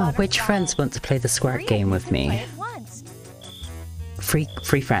each water which flower. friends want to play the squirt game with Play me? it once. Free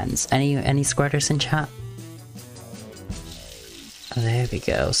friends. Any squirters in chat? Oh, there we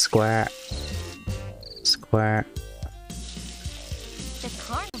go. Squirt. Squirt. The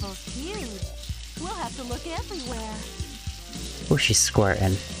carnival's huge. We'll have to look everywhere. Oh, she's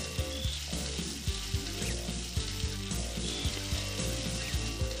squirting.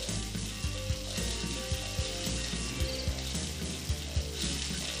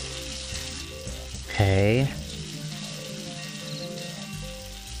 Okay.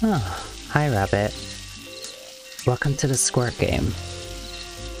 Oh, hi Rabbit. Welcome to the squirt game.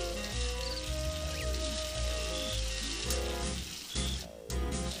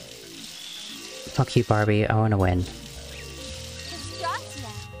 Fuck you, Barbie. I wanna win.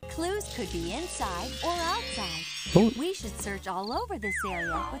 Clues could be inside or outside. Ooh. We should search all over this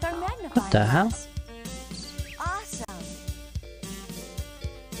area with our magnifying What the hell? glass. Awesome.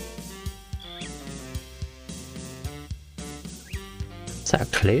 Is that a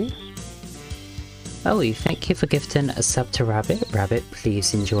clue? Oh, thank you for gifting a sub to Rabbit. Rabbit,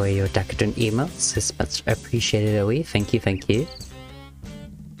 please enjoy your decadent emotes. It's much appreciated, Oe. Thank you, thank you.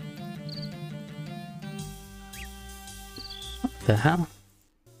 What the hell?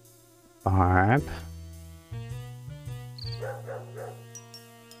 Barb.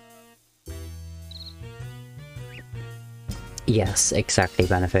 Yes, exactly,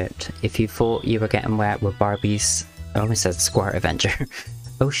 Benefit. If you thought you were getting wet with Barbie's... I almost said Squirt Adventure.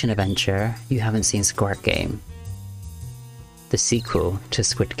 Ocean Adventure, you haven't seen Squirt Game. The sequel to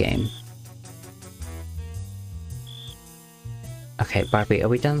Squid Game. Okay, Barbie, are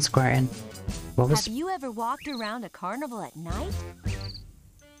we done squirting? What was... Have you ever walked around a carnival at night?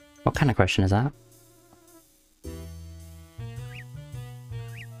 What kind of question is that?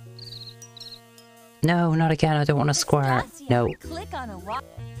 No, not again, I don't want to squirt. No. Click on a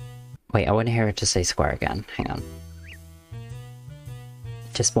Wait, I want to hear her to say square again. Hang on.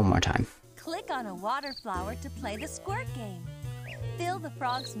 Just one more time. Click on a water flower to play the squirt game. Fill the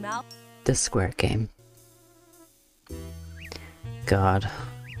frog's mouth. The squirt game. God.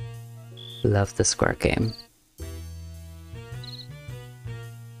 Love the squirt game.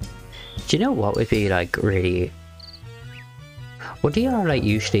 Do you know what would be like really... What do you like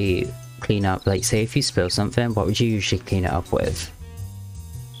usually clean up? Like say if you spill something, what would you usually clean it up with?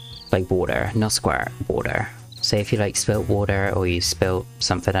 Like water, not squirt, water. Say if you like spilt water or you spilt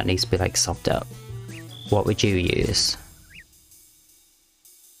something that needs to be like sopped up. What would you use?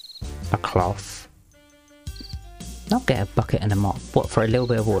 A cloth. Not get a bucket and a mop. What, for a little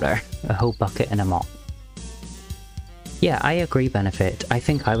bit of water? A whole bucket and a mop. Yeah, I agree, Benefit. I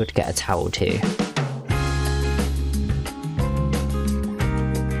think I would get a towel too.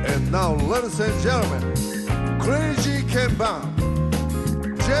 And now, ladies and gentlemen, Crazy Ken Band,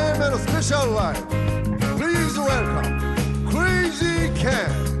 Jam and Special Live. Please welcome Crazy Ken.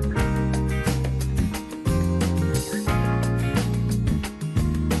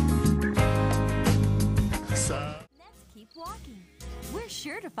 Let's keep walking. We're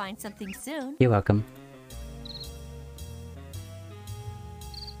sure to find something soon. You're welcome.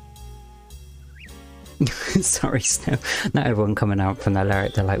 Sorry, Snow. Not everyone coming out from the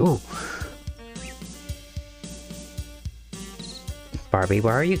alert, they're like, ooh. Barbie,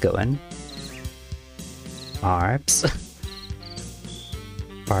 where are you going? Barbs.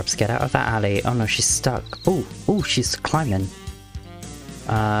 Barbs, get out of that alley. Oh no, she's stuck. Ooh, ooh, she's climbing.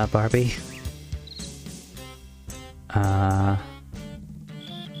 Barbie. Oh.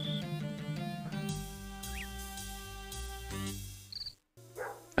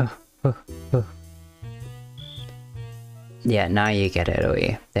 Yeah, now you get it,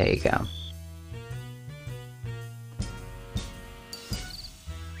 Oe. There you go.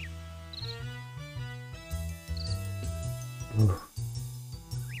 Ooh.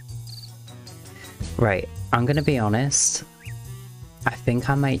 Right, I'm gonna be honest. I think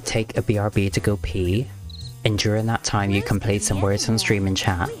I might take a BRB to go pee, and during that time you can play some words on stream and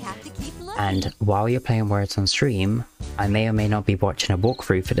chat. And while you're playing words on stream, I may or may not be watching a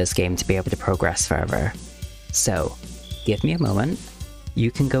walkthrough for this game to be able to progress further. So, give me a moment. You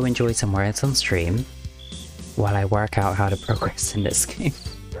can go enjoy some words on stream while I work out how to progress in this game.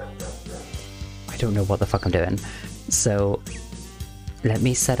 I don't know what the fuck I'm doing. So, let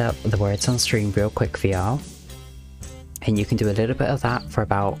me set up the words on stream real quick for y'all. And you can do a little bit of that for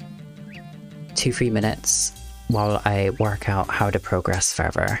about 2-3 minutes while I work out how to progress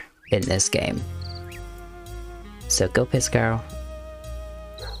further in this game. So go piss, girl.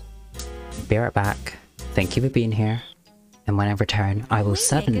 Be right back. Thank you for being here. And when I return, I will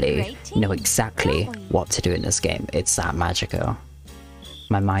suddenly know exactly what to do in this game. It's that magical.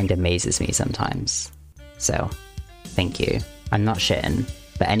 My mind amazes me sometimes. So, thank you. I'm not shitting,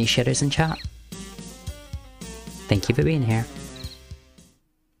 but any shitters in chat? Thank you for being here.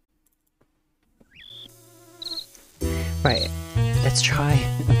 Right, let's try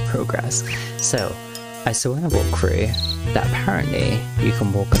and progress. So, I saw in a walkthrough that apparently you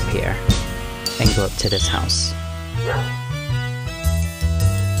can walk up here and go up to this house.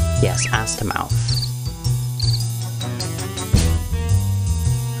 Yes, ass to mouth.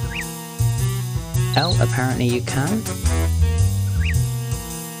 Oh, apparently you can.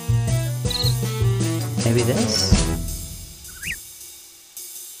 Maybe this?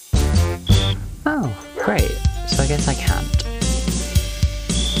 Oh, great. So I guess I can't.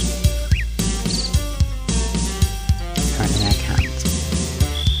 Apparently I can't.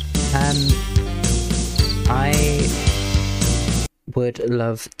 I would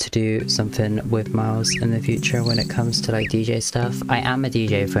love to do something with Miles in the future when it comes to like DJ stuff. I am a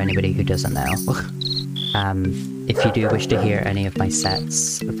DJ for anybody who doesn't know. If you do wish to hear any of my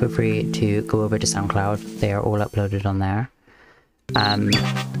sets, feel free to go over to SoundCloud. They are all uploaded on there. And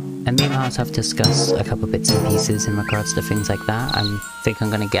me and Miles have discussed a couple bits and pieces in regards to things like that. I think I'm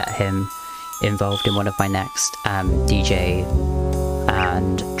going to get him involved in one of my next DJ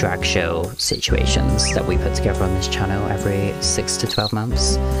and drag show situations that we put together on this channel every 6 to 12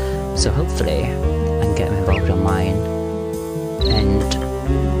 months. So hopefully I can get him involved on mine, and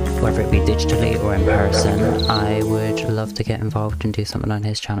whether it be digitally or in person, I would love to get involved and do something on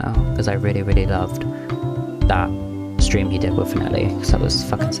his channel, because I really, really loved that stream he did with Nelly, because that was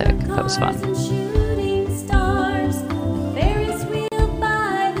fucking sick. That was fun.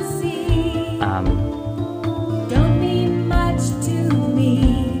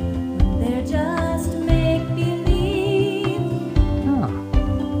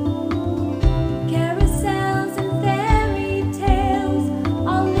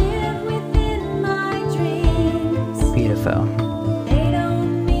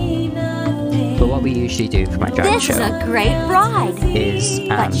 But what we usually do for my drag show... This is a great ride! ...is...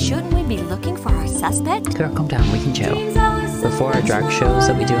 but shouldn't we be looking for our suspect? Girl, calm down, we can chill. Before our drag shows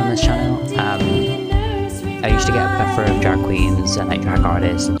that we do on this channel, I used to get a plethora of drag queens and like drag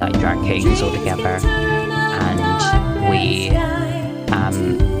artists and like drag kings all together. And we...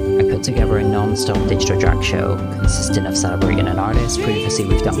 I put together a non-stop digital drag show consisting of celebrating an artist. Previously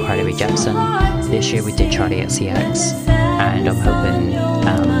we've done Carly Rae Jepsen. This year we did Charlie XCX. And I'm hoping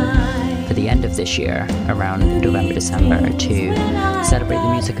for the end of this year, around November, December, to celebrate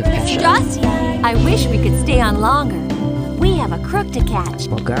the music of Kesha. Strassi, I wish we could stay on longer. We have a crook to catch.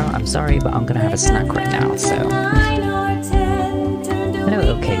 Well girl, I'm sorry, but I'm gonna have a snack right now, so...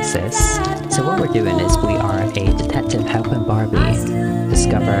 Hello, okay sis. So what we're doing is we are a detective helping Barbie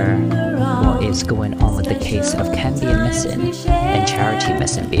discover what is going on with the case of Ken being missing and Charity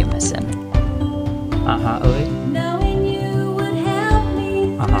being missing.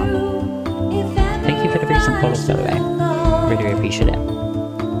 Thank you for the recent follows, by the way. Really appreciate it.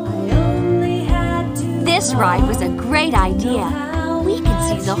 This ride was a great idea. We can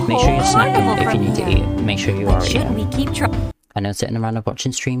see the whole Make sure you're carnival snacking if from you need to here. eat. Make sure you are Shouldn't eating. we keep trying? I know sitting around and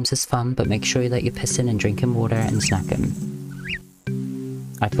watching streams is fun, but make sure that you're pissing and drinking water and snacking.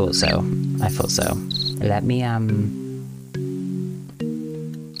 I thought so. I thought so. Let me,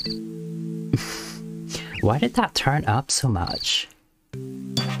 Why did that turn up so much?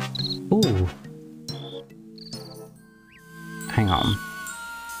 Ooh. Hang on.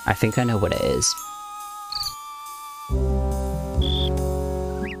 I think I know what it is.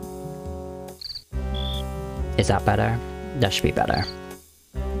 Is that better? That should be better.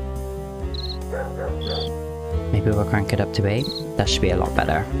 Maybe we'll crank it up to 8. That should be a lot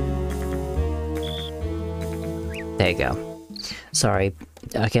better. There you go. Sorry,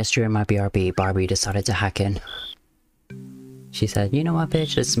 I guess during my BRB, Barbie decided to hack in. She said, you know what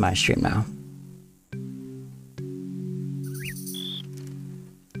bitch, this is my stream now.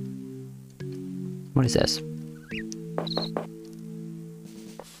 What is this?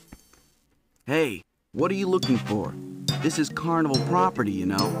 Hey, what are you looking for? This is Carnival property, you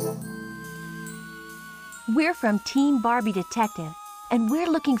know. We're from Team Barbie Detective, and we're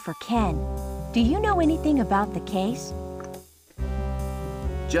looking for Ken. Do you know anything about the case?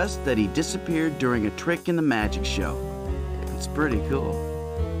 Just that he disappeared during a trick in the magic show. It's pretty cool.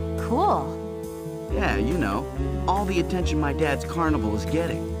 Cool. Yeah, you know, all the attention my dad's carnival is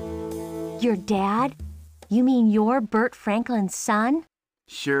getting. Your dad? You mean you're Bert Franklin's son?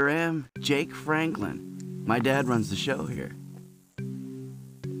 Sure am, Jake Franklin. My dad runs the show here.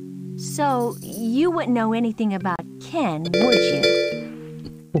 So, you wouldn't know anything about Ken, would you?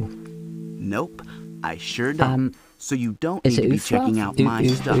 Nope, I sure don't. So you don't need Is it to be checking out my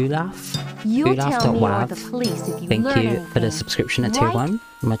stuff. Olaf? You'll tell me or Olaf.wav. the police if you Thank learn you for the anything, subscription at tier right? 1.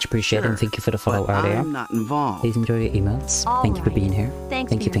 Much appreciated, and thank you for the follow But earlier. I'm not involved. Please enjoy your emails. All Thank you for right. being here.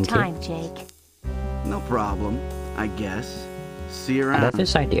 Thanks thank for you, your thank time, you. Jake. No problem, I guess. See you I love around.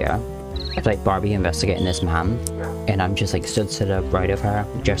 this idea of like Barbie investigating this man, and I'm just like stood up right of her,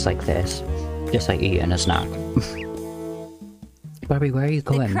 just like this, just like eating a snack. Barbie, where are you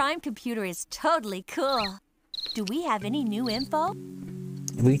The going? crime computer is totally cool. Do we have any new info?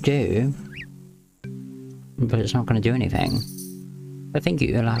 We do, but it's not going to do anything. But thank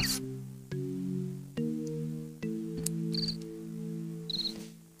you, Olaf.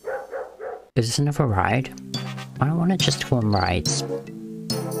 Is this another ride? I don't want to just go on rides.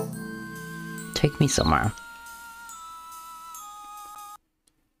 Take me somewhere.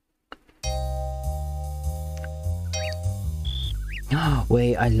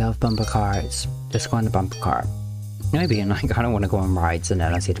 Wait, I love bumper cars. Let's go on the bumper car. Maybe, and like, I don't want to go on rides and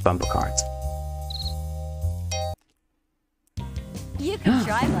then I see the bumper cars. You can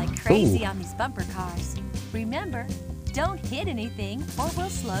drive like crazy on these bumper cars. Remember, don't hit anything or we'll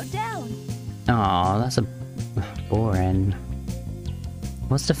slow down. Aw, that's a boring.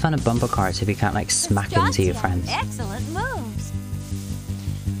 What's the fun of bumper cars if you can't like smack into your Straccia, friends? excellent moves.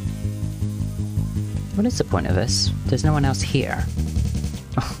 What is the point of this? There's no one else here.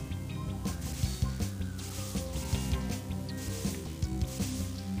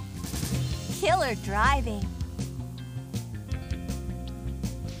 Killer driving.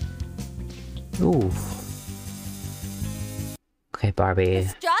 Ooh. Okay, Barbie.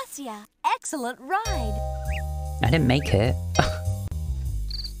 Straccia, excellent ride. I didn't make it.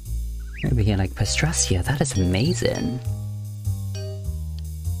 Maybe you're like, Pastracia, that is amazing.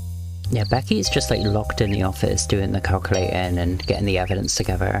 Yeah, Becky's just like locked in the office doing the calculating and getting the evidence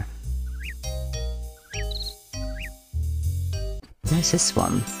together. Where's this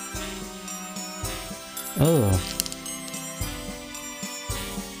one? Oh.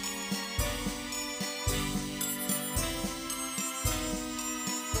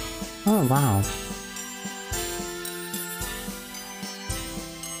 Oh, wow.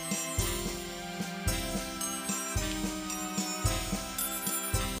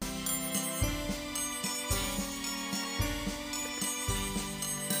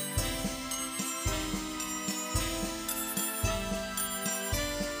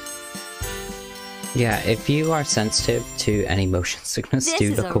 Yeah, if you are sensitive to any motion sickness, This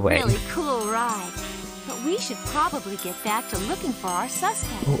do is look a away. really cool ride. But we should probably get back to looking for our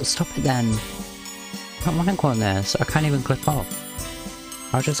suspect. Oh, stop it then. I don't want to go on this. I can't even clip off.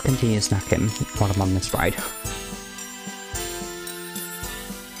 I'll just continue snacking while I'm on this ride.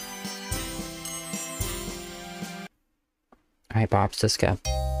 Alright, Barbs, let's go.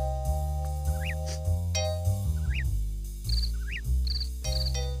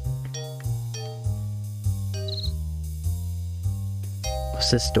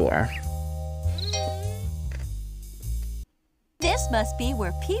 What's this door? This must be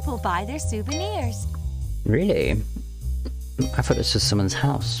where people buy their souvenirs. Really? I thought this was someone's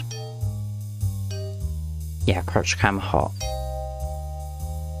house. Yeah, crouch cam hot.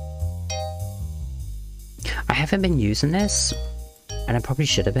 I haven't been using this, and I probably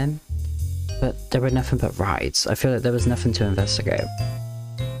should have been, but there were nothing but rides. I feel like there was nothing to investigate.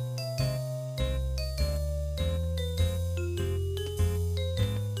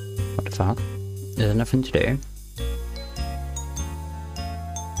 What the fuck? Is there nothing to do?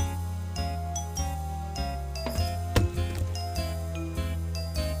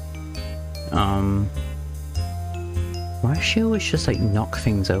 Why does she always just like knock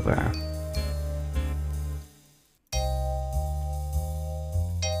things over?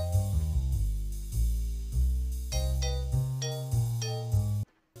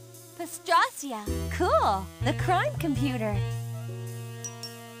 Pastracia, cool. The crime computer.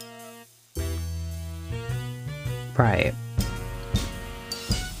 Right.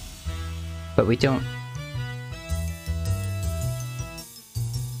 But we don't...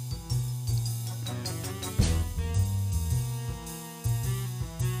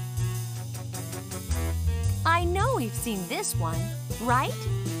 we've seen this one, right?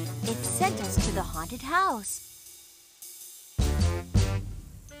 It sent us to the haunted house.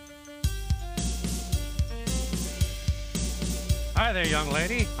 Hi there, young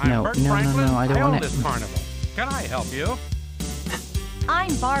lady. I'm No, Bert no, Franklin. no, I don't own want it. this carnival. Can I help you?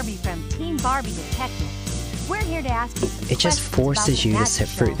 I'm Barbie from Team Barbie Detective. We're here to ask you some It just questions forces about the you to magic sit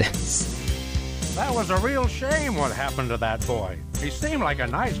through show. this. That was a real shame what happened to that boy. He seemed like a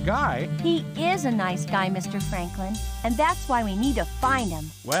nice guy. He is a nice guy, Mr. Franklin, and that's why we need to find him.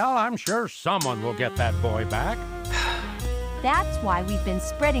 Well, I'm sure someone will get that boy back. That's why we've been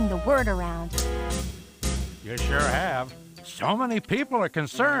spreading the word around. You sure have. So many people are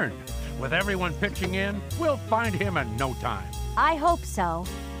concerned. With everyone pitching in, we'll find him in no time. I hope so.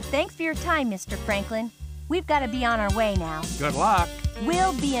 Thanks for your time, Mr. Franklin. We've got to be on our way now. Good luck.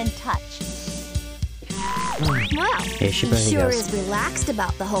 We'll be in touch. Well, Here he she barely sure goes. is relaxed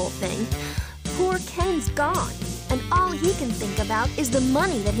about the whole thing. Poor Ken's gone, and all he can think about is the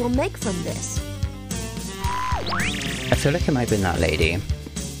money that he'll make from this. I feel like it might have been that lady,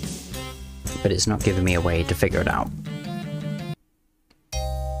 but it's not giving me a way to figure it out.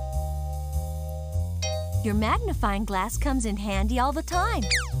 Your magnifying glass comes in handy all the time.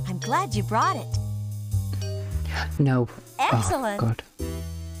 I'm glad you brought it. No. Excellent. Oh, God.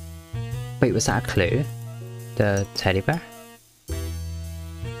 Wait, was that a clue? The teddy bear?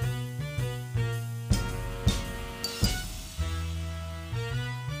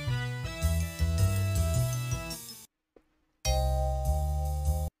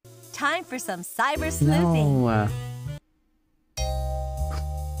 Time for some cyber sleuthing. No.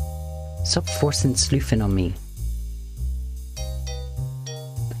 Stop forcing sleuthing on me.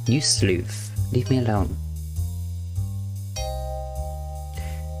 You sleuth. Leave me alone.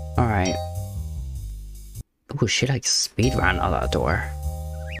 Alright. Oh, she like speed ran out that door.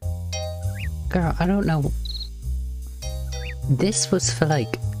 Girl, I don't know. This was for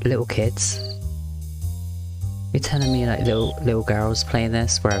like little kids. You're telling me like little girls playing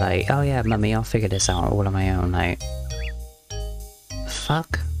this were like, oh yeah, mummy, I'll figure this out all on my own, like.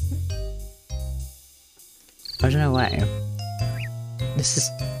 Fuck. I don't know why. This is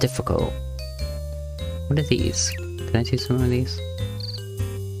difficult. What are these? Can I do some of these?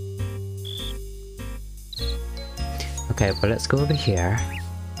 Okay, but let's go over here.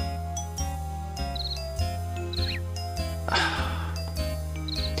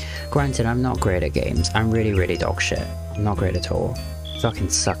 Granted, I'm not great at games. I'm really, really dog shit. I'm not great at all. Fucking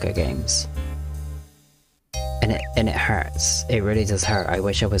suck at games. And it hurts. It really does hurt. I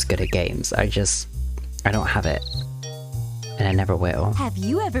wish I was good at games. I don't have it. And I never will. Have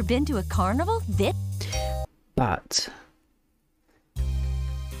you ever been to a carnival? But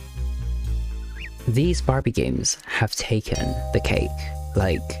these Barbie games have taken the cake.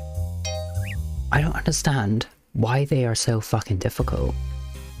 Like, I don't understand why they are so fucking difficult.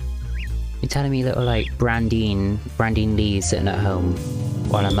 You're telling me little like Brandine Lee sitting at home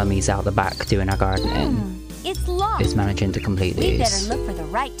while her mummy's out the back doing her gardening It's locked. is managing to complete We these? better look for the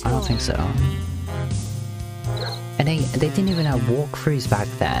right tool. I don't think so. And they didn't even have walkthroughs back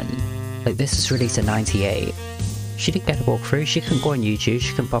then. Like, this is released in '98. She didn't get a walkthrough. She couldn't go on YouTube. She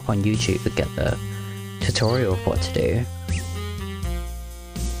couldn't pop on YouTube and get the tutorial of what to do.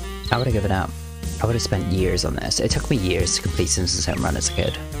 I would have given up. I would have spent years on this. It took me years to complete Simpsons Home Run as a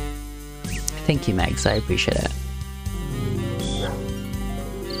kid. Thank you, Megs. I appreciate it.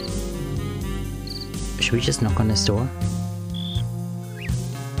 Should we just knock on this door?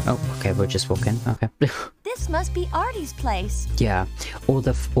 Oh, okay, we're just walking. Okay. This must be Artie's place. Yeah, all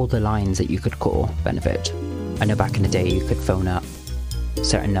the lines that you could call benefit. I know back in the day you could phone up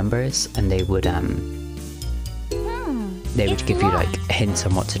certain numbers and they would It's give you like locked. hints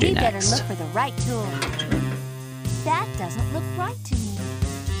on what to do We next. better look for the right tool. That doesn't look right to me.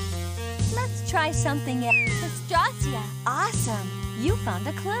 Let's try something else. Nastasia, awesome. You found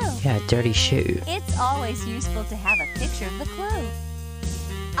a clue. Yeah, dirty shoe. It's always useful to have a picture of the clue.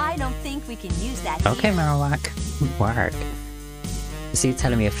 I don't think we can use that Okay, here. Marowak. Work. So you're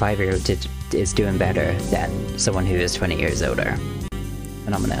telling me a 5-year-old is doing better than someone who is 20 years older.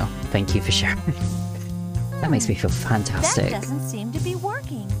 Phenomenal. Thank you for sharing. That makes me feel fantastic. That doesn't seem to be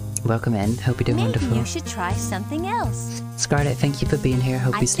working. Welcome in. Hope you're doing Maybe wonderful. you should try something else. Scarlett, thank you for being here.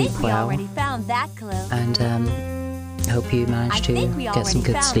 Hope I you sleep think we well. already found that clue. And hope you manage I to think we get some already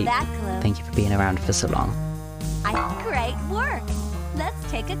good found sleep. that clue. Thank you for being around for so long. Great work.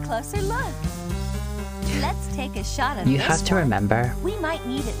 Let's take a closer look. Let's take a shot of You this have to one. remember. We might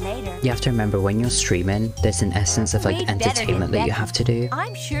need it later. You have to remember when you're streaming, there's an essence of like We'd better entertainment get that you Becky. have to do.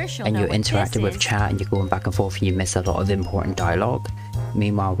 I'm sure she'll And know you're what interacting this with is. chat and you're going back and forth and you miss a lot of important dialogue.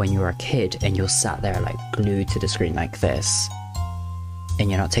 Meanwhile, when you're a kid and you're sat there like glued to the screen like this, and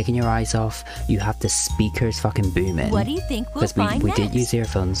you're not taking your eyes off, you have the speakers fucking booming. What do you think we'll find we next? did use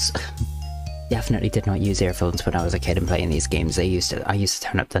earphones. Definitely did not use earphones when I was a kid and playing these games. I used to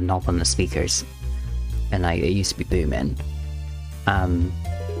turn up the knob on the speakers, and like it used to be booming.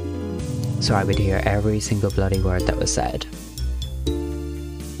 So I would hear every single bloody word that was said.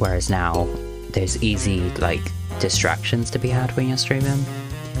 Whereas now, there's easy like distractions to be had when you're streaming.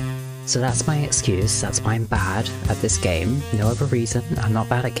 So that's my excuse. That's why I'm bad at this game. No other reason. I'm not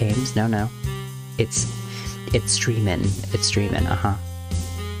bad at games. No. It's streaming. It's streaming.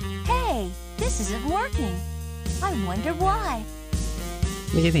 Hey, this isn't working. I wonder why.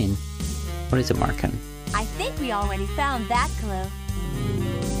 What do you mean? What isn't working? I think we already found that clue.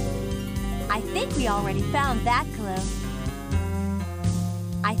 I think we already found that clue.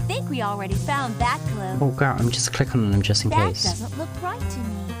 I think we already found that clue. Oh girl, I'm just clicking on them just in case. That doesn't look right to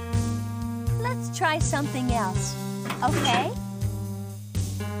me. Let's try something else, okay?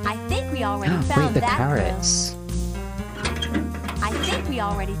 I think we already found wait, the that carrots. clue. I think we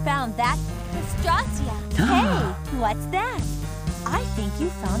already found that. Nastasia! Hey, what's that? I think you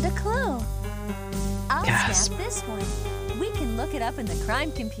found a clue. I'll Gasp. snap this one. We can look it up in the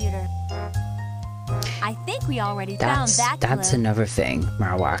crime computer. I think we already found that clue. That's another thing,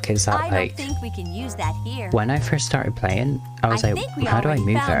 Marowak, is that I like don't think we can use that here. when I first started playing, I was I like, think we how do I already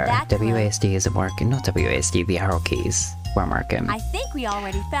move found there? that clue. WASD isn't working. Not WASD, the arrow keys weren't working. I think we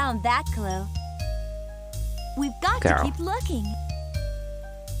already found that clue. We've got Girl. to keep looking.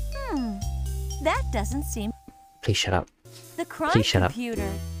 That doesn't seem... Please shut up. The crime Please shut up.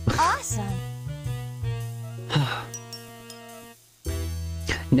 computer. Awesome.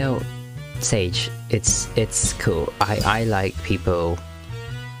 No, Sage, it's cool. I like people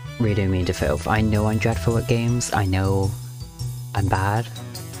reading me to filth. I know I'm dreadful at games. I know I'm bad.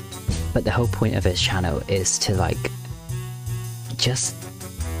 But the whole point of this channel is to like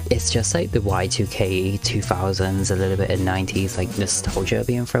it's just like the Y2K 2000s, a little bit of 90s like nostalgia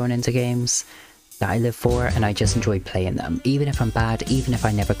being thrown into games that I live for, and I just enjoy playing them. Even if I'm bad, even if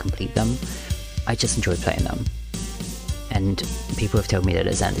I never complete them, I just enjoy playing them. And people have told me that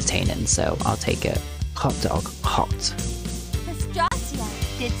it's entertaining, so I'll take it. Hot dog, hot. Nastasia,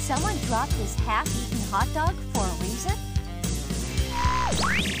 did someone drop this half-eaten hot dog for a reason?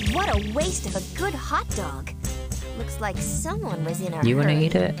 What a waste of a good hot dog. Looks like someone was in a You wanna hurry.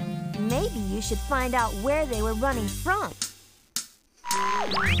 eat it? Maybe you should find out where they were running from.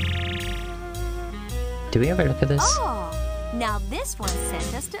 Do we ever look at this? Oh, now this one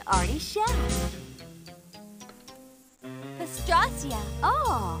sent us to Artie's shack. Nastasia,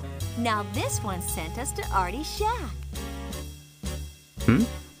 oh, now this one sent us to Artie's shack.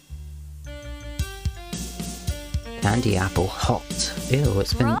 Candy apple hot. Ew,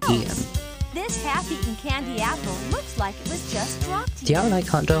 it's been Gross. eaten. This half-eaten candy apple looks like it was just dropped Do here. y'all like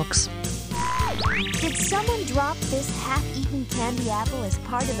hot dogs? Did someone drop this half-eaten candy apple as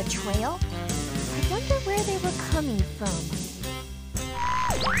part of a trail? I wonder where they were coming from.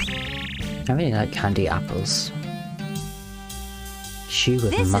 I really like candy apples. Shoe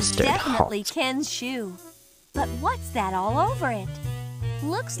with This mustard is definitely hot. Ken's shoe. But what's that all over it?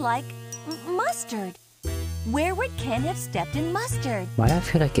 Looks like mustard. Where would Ken have stepped in mustard? Why do I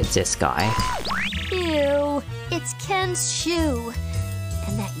feel like it's this guy? Ew, it's Ken's shoe.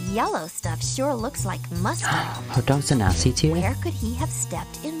 And that yellow stuff sure looks like mustard. Hot dogs are nasty to you? Where could he have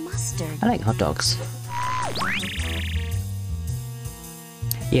stepped in mustard? I like hot dogs.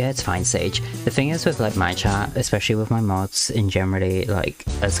 Yeah, it's fine, Sage. The thing is with like my chat, especially with my mods and generally like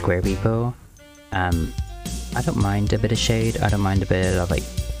as queer people, I don't mind a bit of shade. I don't mind a bit of like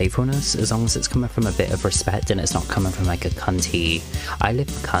playfulness as long as it's coming from a bit of respect and it's not coming from like a cunty. I live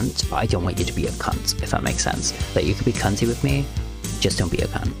a cunt, but I don't want you to be a cunt, if that makes sense. Like you could be cunty with me, just don't be a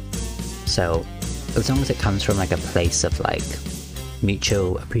cunt. So as long as it comes from like a place of like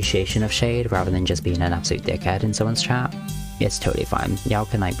mutual appreciation of shade rather than just being an absolute dickhead in someone's chat, it's totally fine. Y'all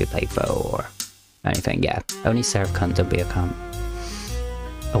can like be playful or anything, yeah. Only serve cunt, don't be a cunt.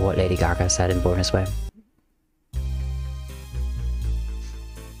 Or what Lady Gaga said in Born This Way.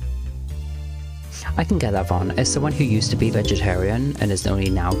 I can get that, Vaughn. As someone who used to be vegetarian and has only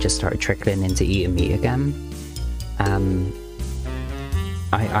now just started trickling into eating meat again, I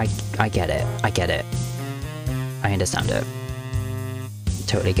get it. I get it. I understand it.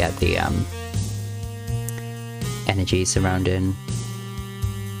 Totally get the energy surrounding.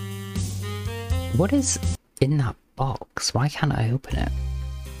 What is in that box? Why can't I open it?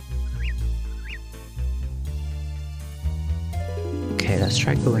 Okay, let's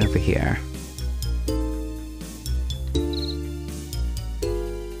try going over here.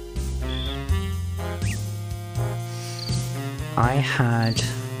 had,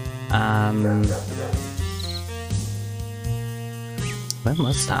 when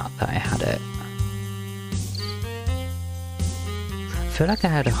was that I had it? I feel like I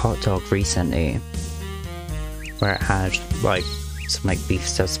had a hot dog recently where it had like some like beef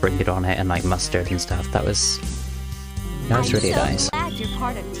stuff sprinkled on it and like mustard and stuff. That was really nice. I'm so glad you're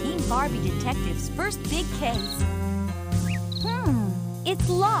part of Team Barbie Detective's first big case. It's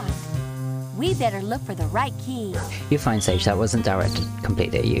locked. We better look for the right key. You're fine, Sage. That wasn't directed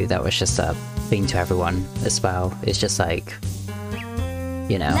completely at you. That was just a thing to everyone as well. It's just like,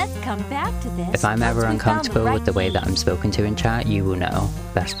 you know, Let's come back to this. if I'm ever once we found uncomfortable right with the way key. that I'm spoken to in chat, you will know.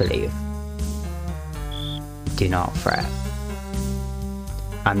 Best believe. Do not fret.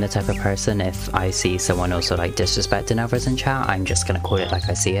 I'm the type of person, if I see someone also like disrespecting others in chat, I'm just gonna call it like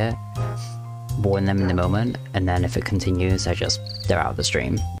I see it. Warn them in the moment, and then if it continues, they're out of the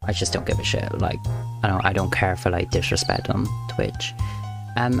stream. I just don't give a shit. Like, I don't care for like disrespect on Twitch.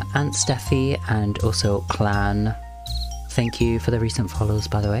 Aunt Steffi and also Clan, thank you for the recent follows,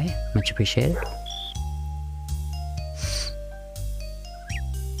 by the way. Much appreciated.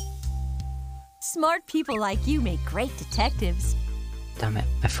 Smart people like you make great detectives. Damn it,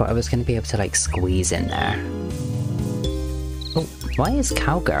 I thought I was gonna be able to like squeeze in there. Oh, why is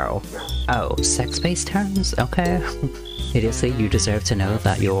cowgirl? Oh, sex-based terms? Okay. Hideously, you deserve to know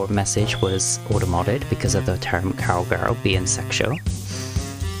that your message was auto-modded because of the term cowgirl being sexual.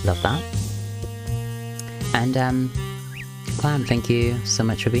 Love that. And, Clan, thank you so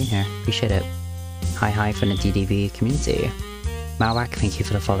much for being here. Appreciate it. Hi from the DDV community. Malwak, thank you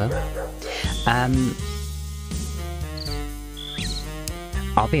for the follow.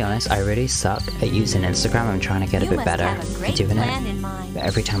 I'll be honest, I really suck at using Instagram. I'm trying to get a bit better at doing it. But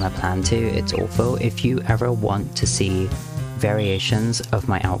every time I plan to, it's awful. If you ever want to see variations of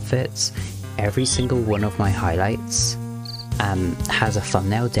my outfits, every single one of my highlights has a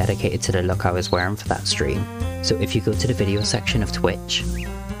thumbnail dedicated to the look I was wearing for that stream. So if you go to the video section of Twitch,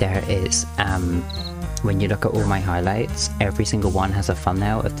 there is, when you look at all my highlights, every single one has a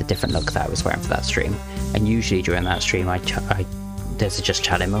thumbnail of the different look that I was wearing for that stream. And usually during that stream, there's a just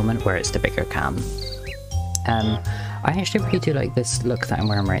chatting moment where it's the bigger cam. I actually really do like this look that I'm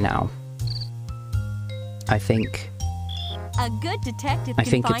wearing right now. I think A good detective I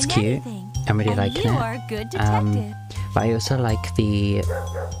can think find it's cute. anything. I'm really And liking you it. are a good detective. But I also like the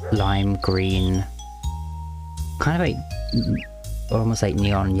lime green, kind of like almost like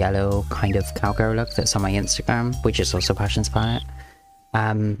neon yellow kind of cowgirl look that's on my Instagram, which is also Passion's Planet.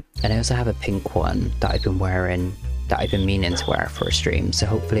 And I also have a pink one that I've been wearing, that I've been meaning to wear for a stream. So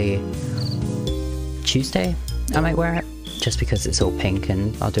hopefully Tuesday I might wear it, just because it's all pink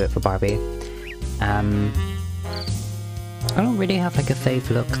and I'll do it for Barbie. I don't really have like a fave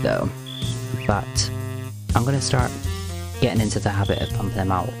look though, but I'm gonna start getting into the habit of pumping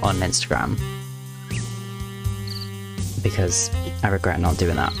them out on Instagram, because I regret not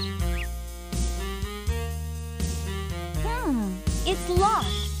doing that. It's locked.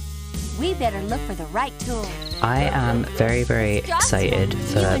 We better look for the right tool. I am very, very excited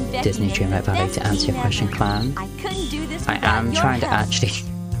for Disney Dreamlight Valley to answer your question, Clan. I couldn't do this I without am your trying to help. actually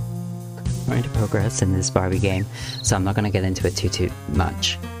trying to progress in this Barbie game, so I'm not going to get into it too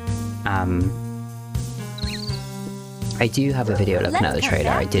much. I do have a video looking at the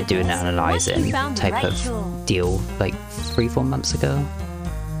trailer. I did do an analyzing type of deal like 3-4 months ago,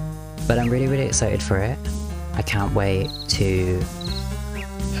 but I'm really, really excited for it. I can't wait to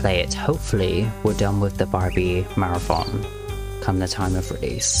play it. Hopefully we're done with the Barbie Marathon come the time of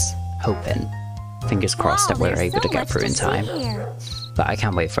release. Hoping. Fingers crossed that we're able to get through in time. But I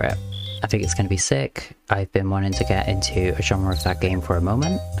can't wait for it. I think it's going to be sick. I've been wanting to get into a genre of that game for a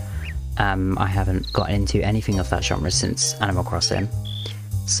moment. I haven't gotten into anything of that genre since Animal Crossing.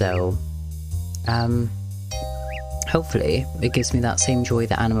 So, hopefully it gives me that same joy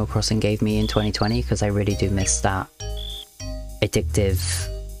that Animal Crossing gave me in 2020, because I really do miss that addictive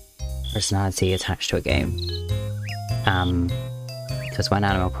personality attached to a game. Because when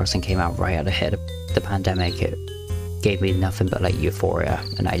Animal Crossing came out right at the hit of the pandemic, it gave me nothing but like euphoria,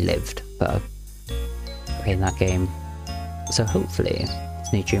 and I lived for playing that game. So hopefully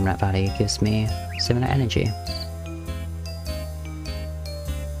Disney Dreamlight Valley gives me similar energy.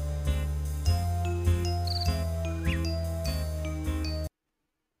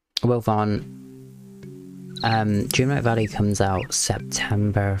 Well, Vaughn, Dreamlight Valley comes out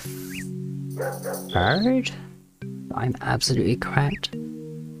September 3rd? I'm absolutely correct.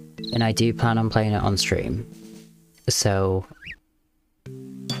 And I do plan on playing it on stream. So,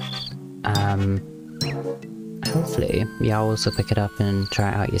 hopefully y'all also pick it up and try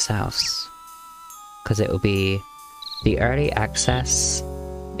it out yourselves. Because it will be The early access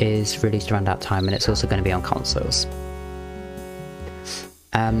is released around that time, and it's also going to be on consoles.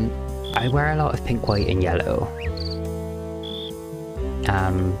 I wear a lot of pink, white, and yellow.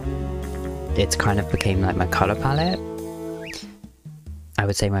 It's kind of became like my color palette. I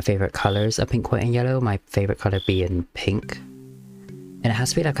would say my favorite colors are pink, white, and yellow. My favorite color being pink. And it has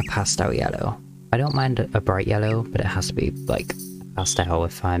to be like a pastel yellow. I don't mind a bright yellow, but it has to be like pastel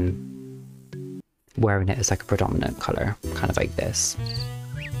if I'm wearing it as like a predominant color, kind of like this.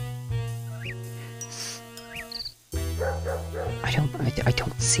 I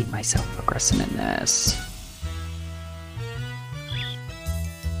don't see myself progressing in this.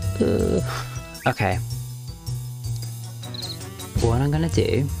 Okay. What I'm gonna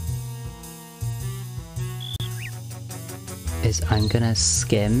do is I'm gonna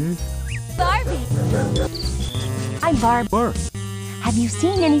skim. Barbie! I'm Barbie. Have you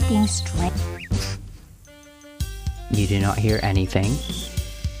seen anything strange? You do not hear anything.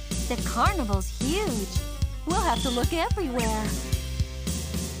 The carnival's huge. We'll have to look everywhere.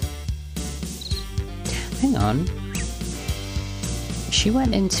 Hang on. She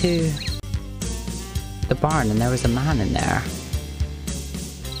went into the barn and there was a man in there.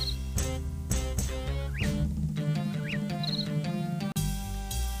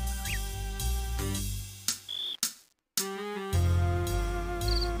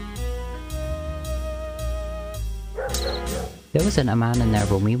 There wasn't a man in there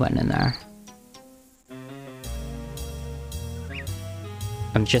when we went in there.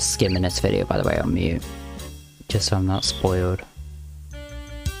 I'm just skimming this video, by the way, on mute. Just so I'm not spoiled.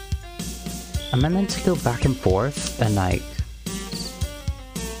 Am I meant to go back and forth and like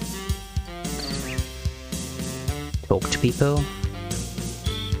talk to people?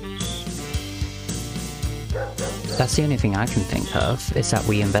 That's the only thing I can think of, is that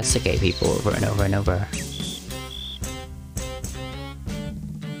we investigate people over and over and over.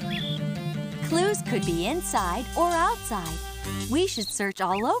 Clues could be inside or outside. We should search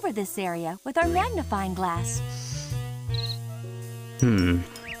all over this area with our magnifying glass.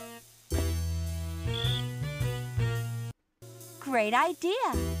 Great idea!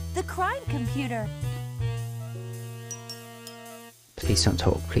 The crime computer. Please don't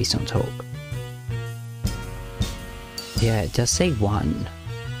talk, please don't talk. Yeah, it does say 1.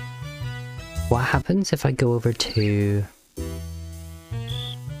 What happens if I go over to...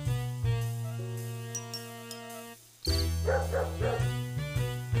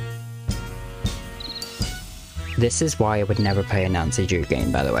 This is why I would never play a Nancy Drew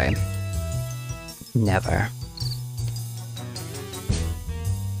game, by the way. Never.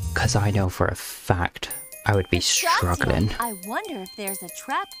 Because I know for a fact I would be struggling. I wonder if there's a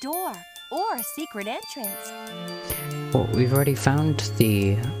trap door or a secret entrance. Well, we've already found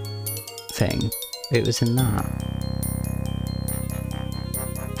the thing. It was in that.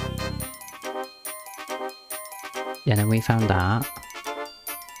 Yeah, then we found that.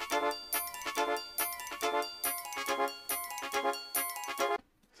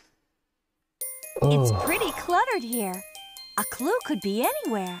 Oh. It's pretty cluttered here. A clue could be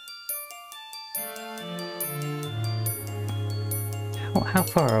anywhere. How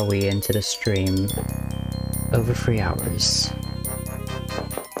far are we into the stream? Over 3 hours.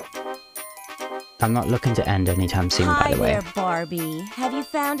 I'm not looking to end anytime soon, by the way. Hi there, Barbie. Have you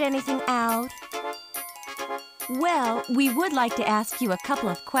found anything out? Well, we would like to ask you a couple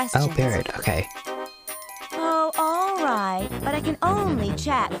of questions. Oh, period. Okay. Oh, all right. But I can only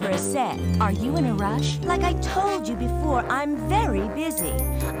chat for a sec. Are you in a rush? Like I told you before, I'm very busy.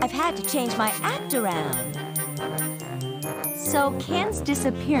 I've had to change my act around. So Ken's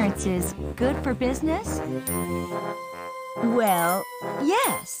disappearance is good for business? Well,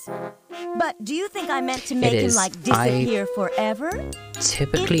 yes. But do you think I meant to make him, like, disappear forever?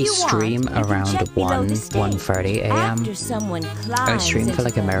 Typically stream around 1:30 a.m. I stream for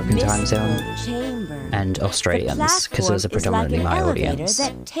like American time zone and Australians, because those are predominantly my audience.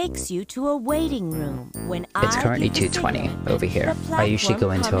 That takes you to a waiting room. When it's currently 2:20 over here. I usually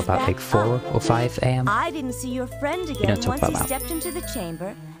go into about like 4 or 5 a.m. I didn't see your friend again once he stepped into the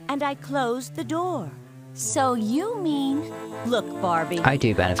chamber, and I closed the door. So you mean... Look, Barbie. I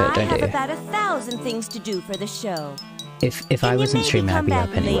do benefit, don't I you? have about 1,000 things to do for the show. If I wasn't streaming, I'd be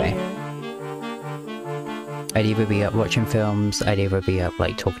up anyway. I'd either be up watching films, I'd either be up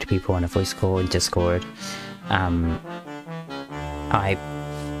like talking to people on a voice call in Discord. I'm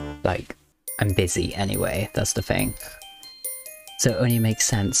busy anyway, that's the thing. So it only makes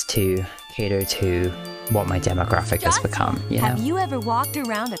sense to cater to what my demographic has become, you know? Have you ever walked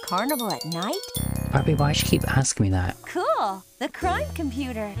around a carnival at night? Barbie, why should you keep asking me that? Cool! The crime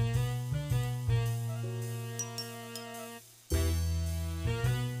computer.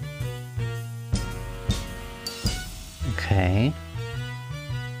 Okay.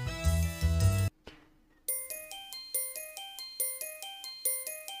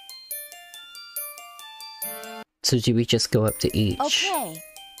 So do we just go up to each? Okay,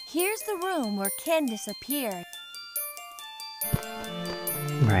 here's the room where Ken disappeared.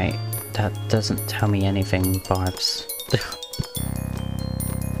 Right. That doesn't tell me anything, Barbs.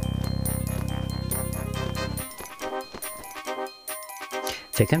 I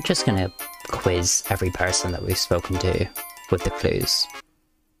think I'm just gonna quiz every person that we've spoken to with the clues.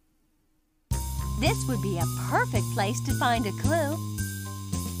 This would be a perfect place to find a clue.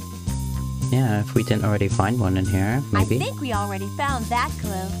 Yeah, if we didn't already find one in here, maybe. I think we already found that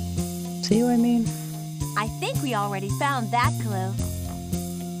clue. See what I mean? I think we already found that clue.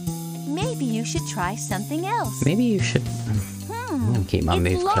 Maybe you should try something else. Maybe you should... I'm gonna keep my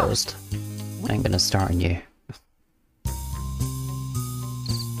move locked. closed. I'm gonna start on you.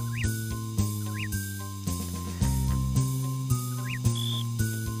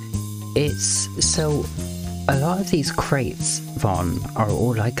 It's... so... a lot of these crates, Vaughn, are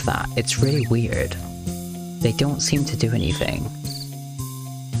all like that. It's really weird. They don't seem to do anything.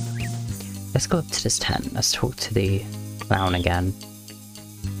 Let's go up to this tent. Let's talk to the clown again.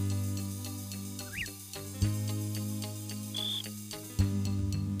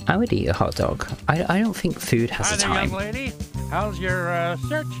 I would eat a hot dog. I don't think food has Hi a there, time. young lady. How's your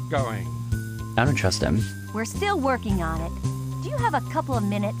search going? I don't trust him. We're still working on it. Do you have a couple of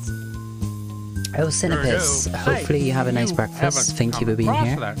minutes? Oh, Cinepus, Sure do. hopefully you have a nice You breakfast. haven't Thank you come for being across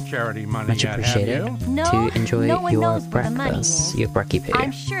here. That charity money Much yet, have appreciated. you? No, To enjoy no one your knows where the money breakfast, is. your brekkie poo.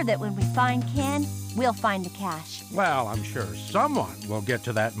 I'm sure that when we find Ken, we'll find the cash. Well, I'm sure someone will get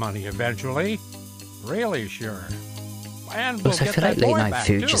to that money eventually. Really sure. And we'll Also, I get feel that like late boy night back,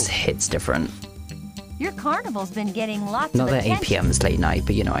 food too. just hits different. Your carnival's been getting lots Not of that 8 attention. PM is late night,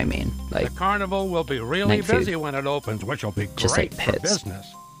 but you know what I mean. Like, The carnival will be really night food. busy when it opens, which will be Just great like for pits. business.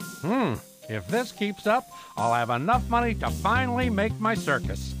 If this keeps up, I'll have enough money to finally make my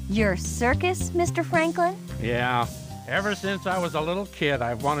circus. Your circus, Mr. Franklin? Yeah, ever since I was a little kid,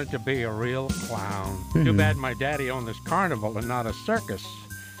 I've wanted to be a real clown. Too bad my daddy owned this carnival and not a circus.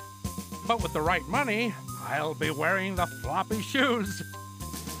 But with the right money, I'll be wearing the floppy shoes.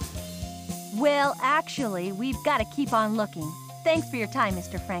 Well, actually, we've got to keep on looking. Thanks for your time,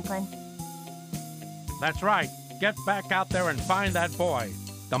 Mr. Franklin. That's right. Get back out there and find that boy.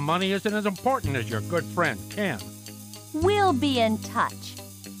 The money isn't as important as your good friend, Ken. We'll be in touch.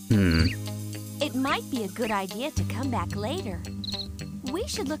 hmm. It might be a good idea to come back later. We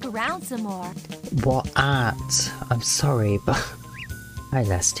should look around some more. What at? I'm sorry, but... Hi,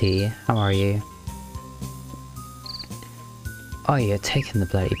 Lesty. How are you? Oh, you're taking the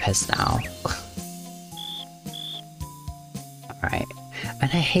bloody piss now. Alright.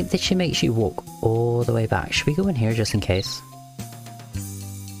 And I hate that she makes you walk all the way back. Should we go in here just in case?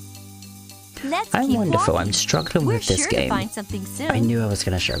 Let's I'm keep wonderful. walking. I'm struggling We're with this sure game. to find something soon. I knew I was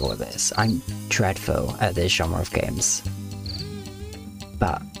going to struggle with this. I'm dreadful at this genre of games.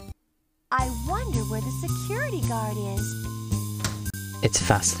 But I wonder where the security guard is. it's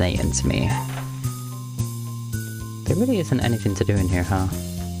fascinating to me. There really isn't anything to do in here, huh?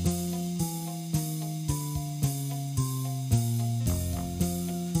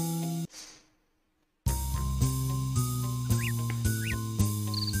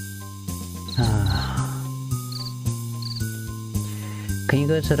 Can you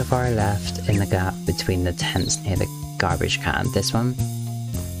go to the far left in the gap between the tents near the garbage can? This one?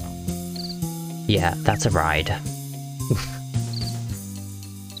 Yeah, that's a ride.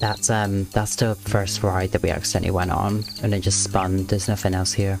 That's the first ride that we accidentally went on, and it just spun. There's nothing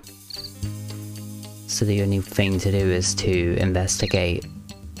else here. So the only thing to do is to investigate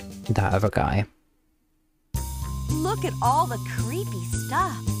that other guy. Look at all the creepy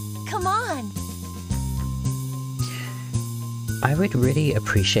stuff. Come on. I would really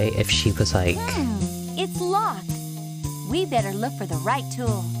appreciate if she was like... It's locked. We better look for the right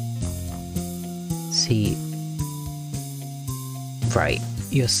tool. See... Right,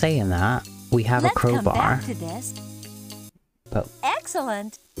 you're saying that. We have Let's a crowbar. come back to this. But...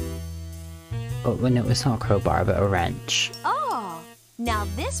 Excellent. Oh, no, it's not a crowbar, but a wrench. Oh, now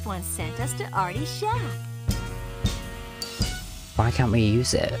this one sent us to Artie's shack. Why can't we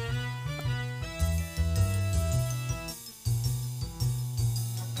use it?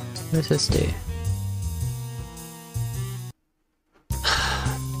 What does this do?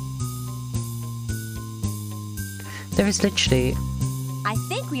 There is literally... I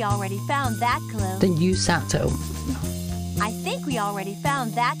think we already found that clue. Then use that to... I think we already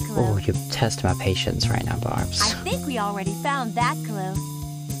found that clue. Oh, you're testing my patience right now, Barbs. I think we already found that clue.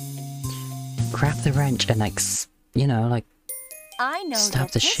 Grab the wrench and like you know, like, I know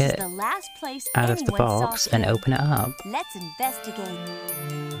Stop that the this shit is the last place out of the anyone saw box and Ken. open it up. Let's investigate.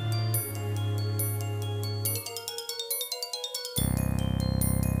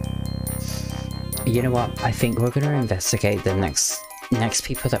 You know what? I think we're gonna investigate the next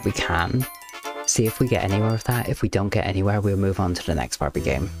people that we can. See if we get anywhere with that. If we don't get anywhere, we'll move on to the next Barbie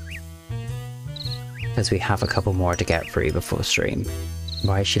game. Because we have a couple more to get through before stream.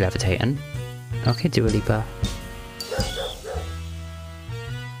 Why is she levitating? Okay, Dua Lipa.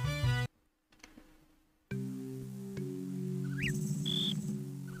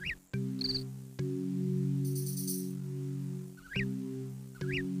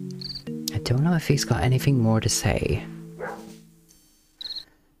 I don't know if he's got anything more to say.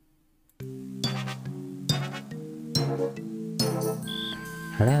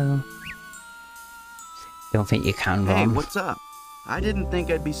 Hello? Don't think you can, Hey, Rom. what's up? I didn't think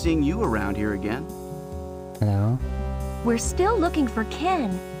I'd be seeing you around here again. Hello? We're still looking for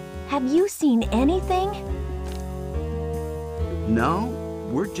Ken. Have you seen anything? No,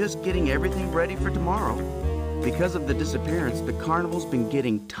 we're just getting everything ready for tomorrow. Because of the disappearance, the carnival's been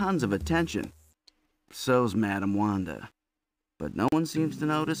getting tons of attention. So's Madame Wanda. But no one seems to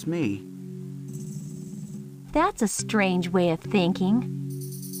notice me. That's a strange way of thinking.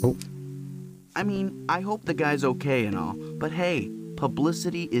 Oh, I mean, I hope the guy's okay and all, but hey,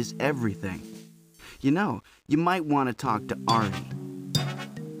 publicity is everything. You know, you might want to talk to Artie.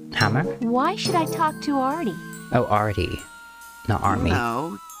 Hammer? Why should I talk to Artie? Oh, Artie. Not Army.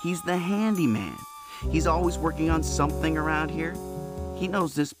 No, he's the handyman. He's always working on something around here. He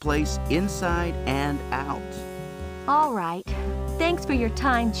knows this place inside and out. All right. Thanks for your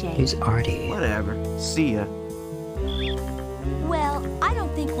time, Jake. Who's Artie? Whatever. See ya. Well, I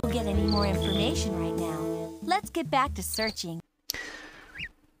don't think we'll get any more information right now. Let's get back to searching.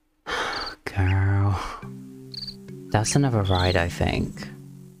 Girl. That's another ride, I think.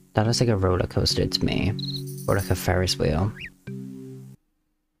 That looks like a roller coaster to me. Or like a Ferris wheel.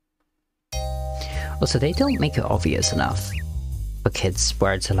 Also, they don't make it obvious enough for kids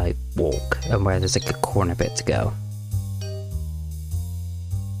where to like walk and where there's like a corner bit to go.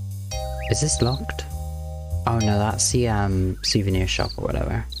 Is this locked? Oh no, that's the souvenir shop or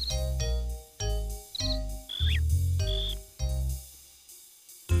whatever.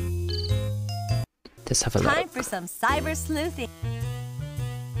 Let's have a Time look. for some cyber sleuthing.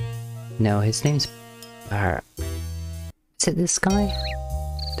 No, his name's Bar. Is it this guy?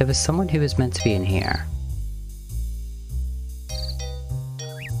 There was someone who was meant to be in here.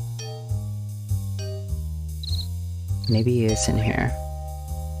 Maybe he is in here.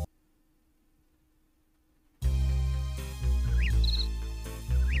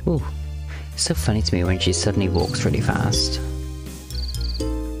 Ooh, it's so funny to me when she suddenly walks really fast.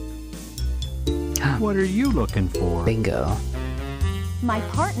 What are you looking for? Bingo. My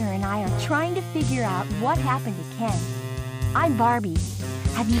partner and I are trying to figure out what happened to Ken. I'm Barbie.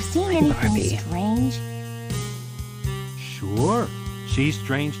 Have you seen anything Barbie. strange? Sure. Sees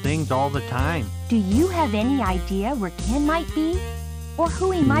strange things all the time. Do you have any idea where Ken might be? Or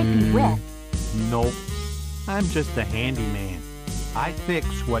who he might be with? Nope. I'm just a handyman. I fix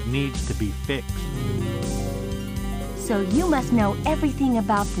what needs to be fixed. So you must know everything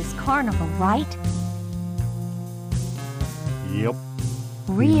about this carnival, right? Yep.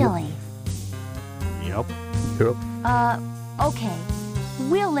 Really? Yep. Okay.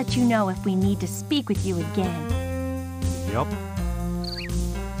 We'll let you know if we need to speak with you again. Yep.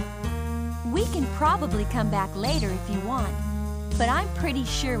 We can probably come back later if you want, but I'm pretty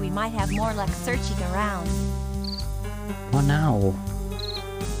sure we might have more luck searching around. Oh no.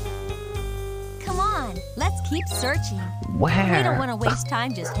 Come on, let's keep searching. Where? We don't want to waste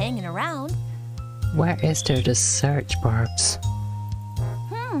time just hanging around. Where is there to search, Barbs?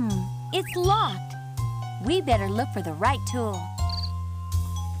 It's locked. We better look for the right tool.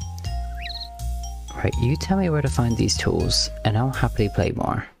 Right, you tell me where to find these tools, and I'll happily play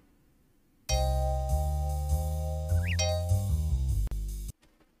more.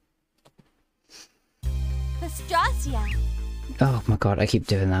 Nastasia! Oh my god, I keep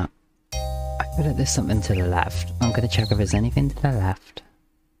doing that. I bet there's something to the left. I'm gonna check if there's anything to the left.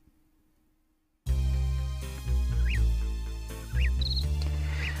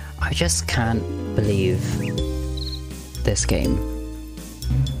 I just can't believe this game.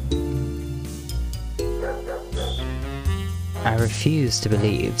 I refuse to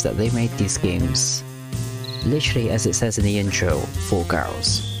believe that they made these games, literally as it says in the intro, for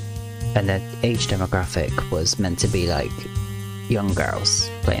girls. And the age demographic was meant to be like young girls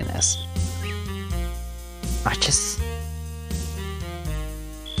playing this. I just...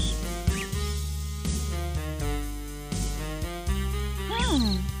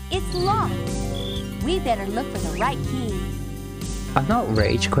 It's locked. We better look for the right key. I'm not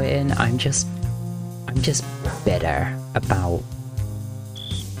rage quitting, I'm just bitter about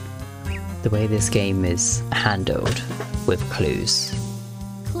the way this game is handled with clues.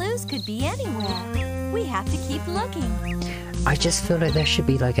 Clues could be anywhere. We have to keep looking. I just feel like there should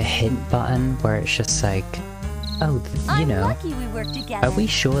be like a hint button where it's just like, oh, you I'm know, lucky we work together. are we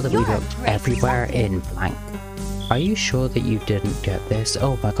sure that we You're a looked great everywhere in detective. blank? Are you sure that you didn't get this?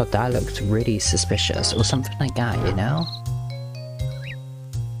 Oh my god, that looked really suspicious, or something like that, you know?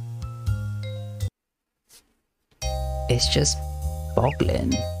 It's just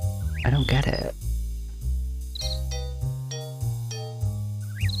boggling. I don't get it.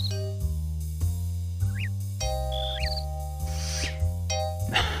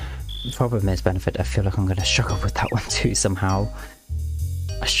 The problem is, Benefit, I feel like I'm gonna struggle with that one too somehow.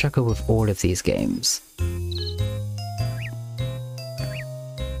 I struggle with all of these games.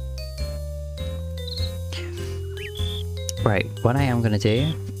 Right, what I am gonna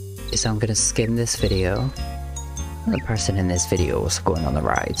do is I'm gonna skim this video. The person in this video was going on the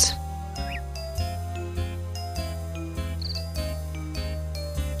rides.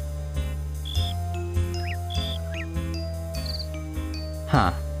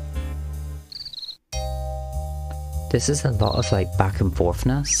 Huh. This is a lot of like back and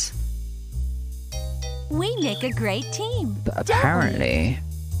forthness. We make a great team. But don't we? apparently,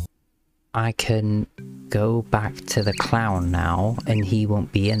 I can go back to the clown now and he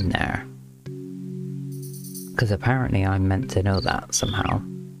won't be in there. Because apparently I'm meant to know that somehow.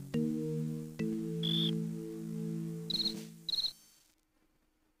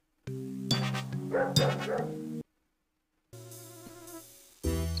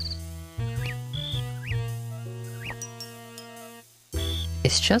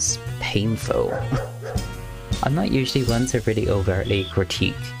 It's just painful. I'm not usually one to really overtly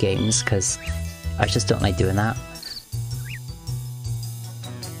critique games because I just don't like doing that.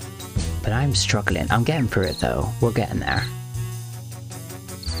 But I'm struggling. I'm getting through it though. We're getting there.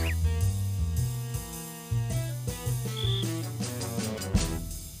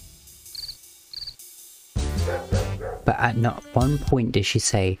 But at not one point did she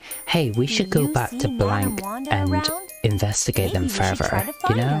say, hey, we should go you back see to Madame blank Wanda and around? investigate them Maybe we should try further, to you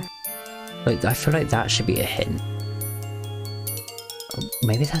find know? her. Like, I feel like that should be a hint.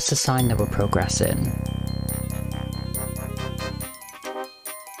 Maybe that's a sign that we're progressing.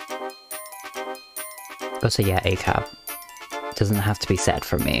 Also, yeah, ACAB. Doesn't have to be said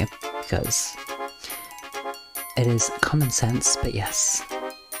from me, because it is common sense, but yes.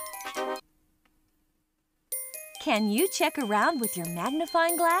 Can you check around with your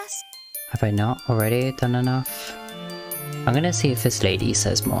magnifying glass? Have I not already done enough? I'm gonna see if this lady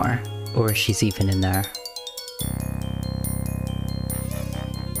says more, or if she's even in there.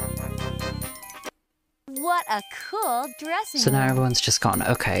 What a cool dressing So now room. everyone's just gone,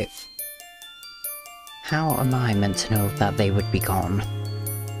 okay. How am I meant to know that they would be gone?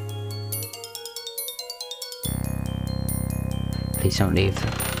 Please don't leave.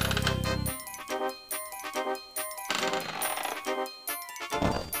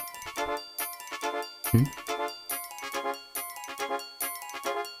 Hmm?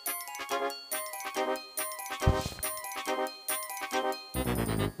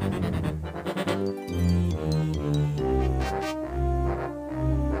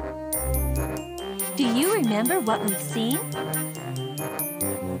 Do you remember what we've seen?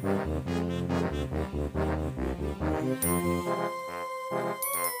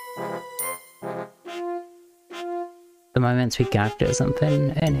 Am I meant to be gagged or something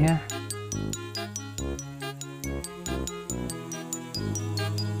in here?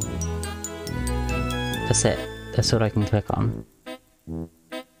 That's it. That's all I can click on.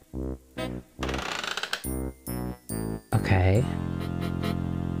 Okay.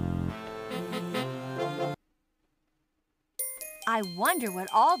 I wonder what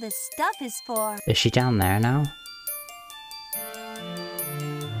all this stuff is for. Is she down there now?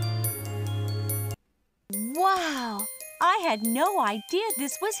 Wow! I had no idea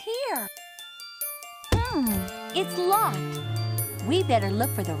this was here. It's locked. We better look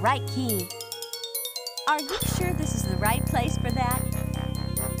for the right key. Are you sure this is the right place for that?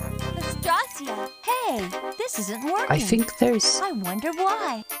 Nastasia! Hey, this isn't working. I think there's... I wonder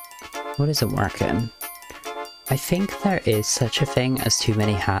why. What isn't working? I think there is such a thing as too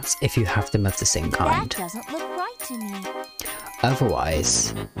many hats if you have them of the same That kind. doesn't look right to me.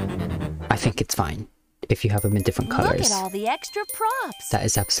 Otherwise, I think it's fine if you have them in different Look colours. at all the extra props. That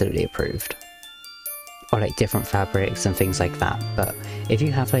is absolutely approved. Or like different fabrics and things like that. But if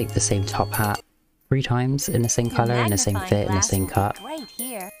you have like the same top hat 3 times in the same Your colour, in the same magnifying fit, in the glass same will be cut, Great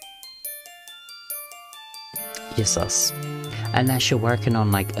here. You're sus. Unless you're working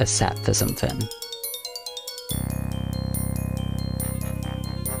on like a set for something.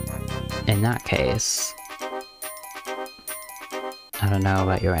 In that case, I don't know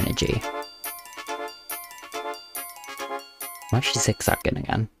about your energy. Why is she zigzagging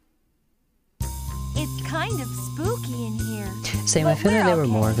again? It's kind of spooky in here. Same, I feel like they were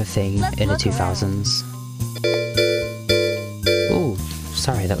more of a thing in the 2000s. Oh,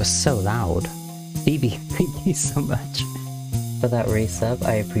 sorry, that was so loud. Phoebe, thank you so much for that resub,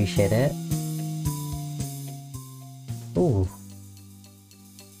 I appreciate it. Ooh.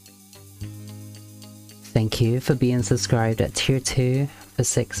 Thank you for being subscribed at tier 2 for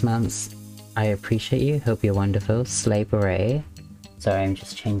 6 months. I appreciate you, hope you're wonderful. Slay Beret. Sorry, I'm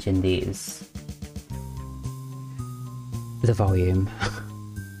just changing these. The volume.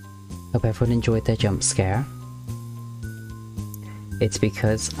 Hope everyone enjoyed their jump scare. It's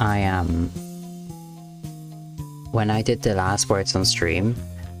because when I did the last words on stream,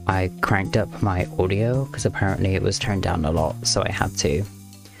 I cranked up my audio because apparently it was turned down a lot, so I had to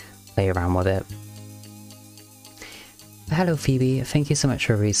play around with it. Hello Phoebe, thank you so much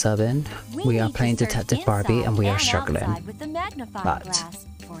for resubbing. We are playing Detective Barbie and we are struggling. But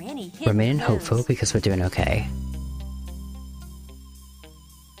remaining hopeful because we're doing okay.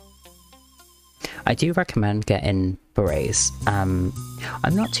 I do recommend getting berets. I'm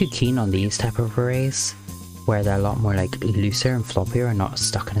not too keen on these type of berets, where they're a lot more like looser and floppier and not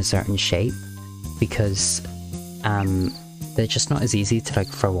stuck in a certain shape, because they're just not as easy to like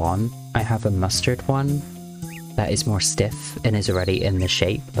throw on. I have a mustard one that is more stiff and is already in the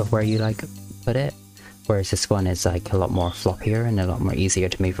shape of where you like put it, whereas this one is like a lot more floppier and a lot more easier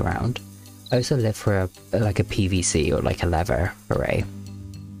to move around. I also live for like a PVC or like a leather beret.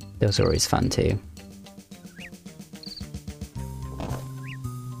 Those are always fun too.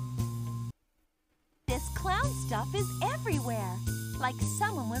 This clown stuff is everywhere, like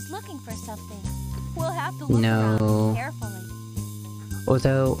someone was looking for something. We'll have to look around carefully.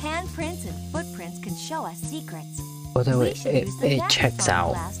 Although handprints and footprints can show us secrets. Although it checks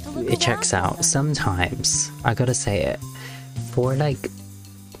out. It checks out. Sometimes, I gotta say it, for like,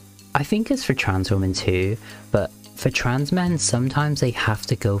 I think it's for trans women too, but for trans men, sometimes they have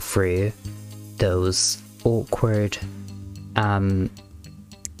to go through those awkward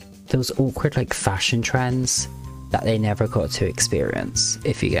like fashion trends that they never got to experience,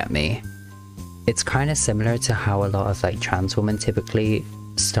 if you get me. It's kind of similar to how a lot of like trans women typically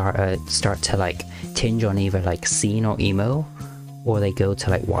start to like tinge on either like scene or emo, or they go to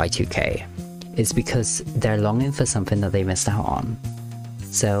like Y2K. It's because they're longing for something that they missed out on.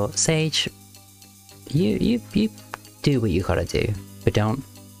 So Sage, you do what you gotta do, but don't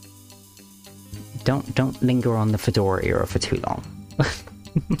linger on the fedora era for too long.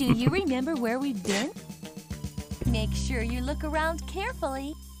 Do you remember where we've been? Make sure you look around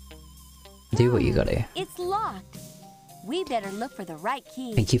carefully. Do what you gotta. It's locked. We better look for the right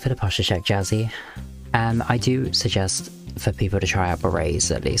key. Thank you for the posture check, Jazzy. I do suggest for people to try out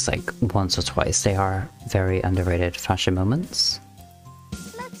berets at least like once or twice. They are very underrated fashion moments.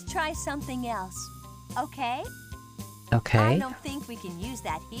 Let's try something else, okay? Okay. I don't think we can use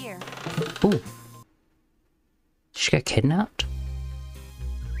that here. Ooh. Did she get kidnapped?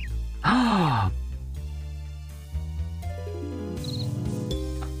 Ah.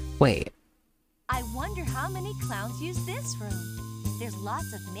 Wait. I wonder how many clowns use this room. There's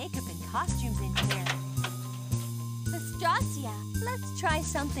lots of makeup and costumes in here. Nastasia, let's try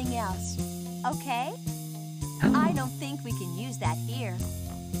something else, okay? I don't think we can use that here.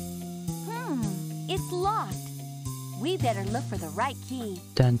 It's locked. We better look for the right key.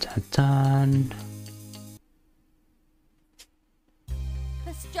 Dun dun dun.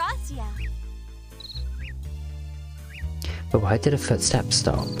 Nastasia. But why did a footstep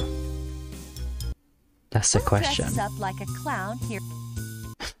stop? That's the question. Who dresses up like a clown here?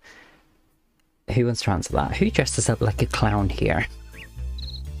 Who wants to answer that? Who dresses up like a clown here?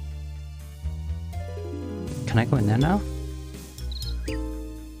 Can I go in there now?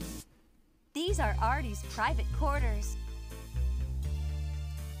 These are Artie's private quarters.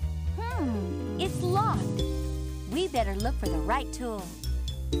 It's locked. We better look for the right tool.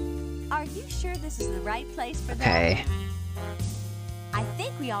 Are you sure this is the right place for that? Okay. I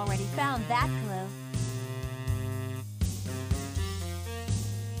think we already found that clue.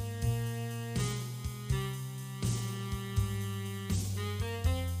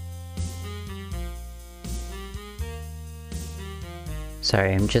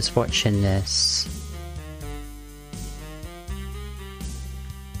 Sorry, I'm just watching this.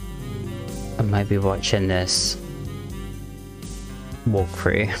 I might be watching this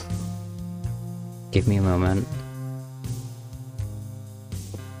walkthrough. Give me a moment.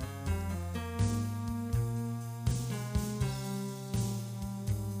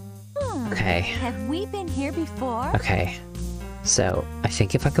 Okay. Have we been here before? Okay. So, I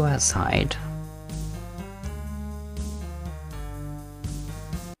think if I go outside...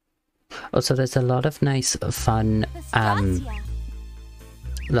 Also, there's a lot of nice, fun,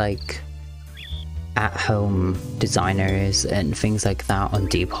 like, at-home designers and things like that on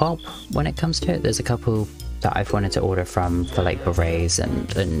Depop when it comes to it. There's a couple that I've wanted to order from for, like, berets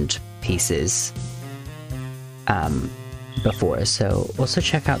and pieces before. So, also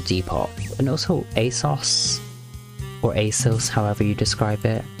check out Depop. And also ASOS, or ASOS, however you describe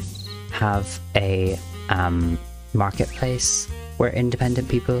it, have a marketplace where independent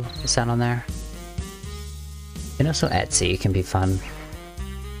people sell on there. And also Etsy can be fun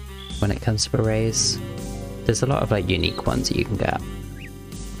when it comes to berets. There's a lot of like unique ones that you can get.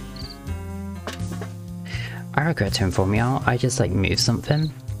 I regret to inform y'all, I just like moved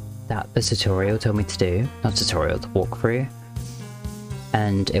something that the tutorial told me to do. Not tutorial, the walkthrough.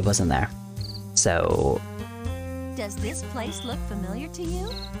 And it wasn't there. So... Does this place look familiar to you?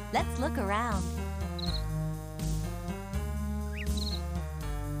 Let's look around.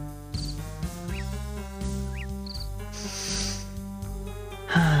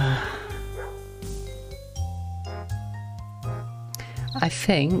 I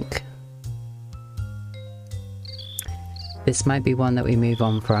think this might be one that we move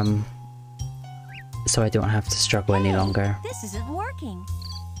on from, so I don't have to struggle any longer. This isn't working.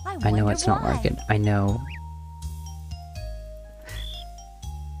 I know it's not working. I know.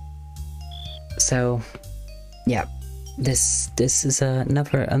 So, yeah, this is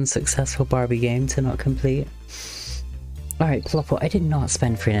another unsuccessful Barbie game to not complete. Alright, Ploppo, I did not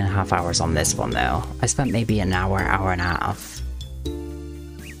spend 3.5 hours on this one though. I spent maybe an hour, hour and a half.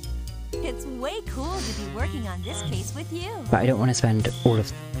 It's way cool to be working on this case with you. But I don't want to spend all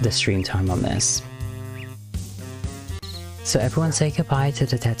of the stream time on this. So everyone say goodbye to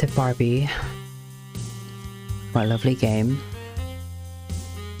Detective Barbie. What a lovely game.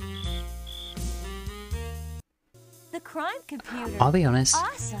 The crime computer. I'll be honest,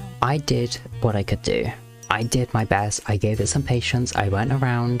 Awesome. I did what I could do. I did my best, I gave it some patience, I went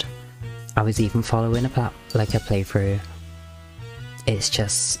around. I was even following a playthrough. It's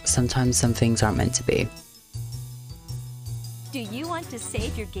just, sometimes some things aren't meant to be. Do you want to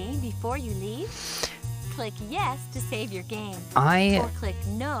save your game before you leave? Click yes to save your game. Or click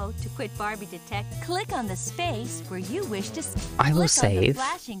no to quit Barbie Detect. Click on the space where you wish to I will click save. on the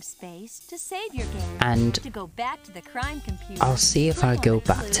flashing space to save your game. And to go back to the crime computer. I'll see if I go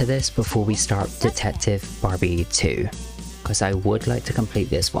back to this before we start Detective Barbie 2. Because I would like to complete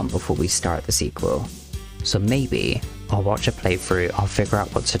this one before we start the sequel. So maybe I'll watch a playthrough, I'll figure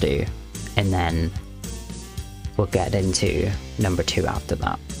out what to do, and then we'll get into number 2 after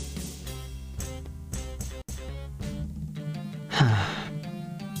that.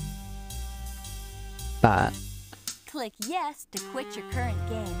 But click yes to quit your current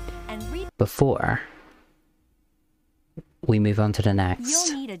game and read. Before we move on to the next,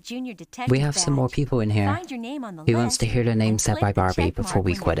 You'll need a junior detective we have some more people in here. Find your name on the Who wants to hear their name and said click by the Barbie check before mark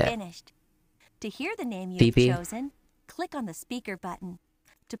we when quit you're it? finished. To hear the name you Phoebe? have chosen, click on the speaker button.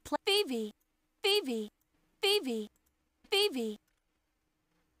 To play Phoebe, Phoebe, Phoebe, Phoebe.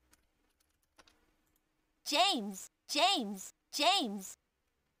 James, James, James.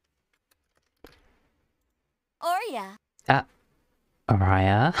 Oria,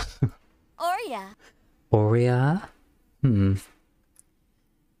 Araya? Oria. Oria? Do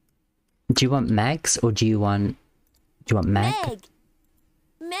you want Megs or do you want Meg?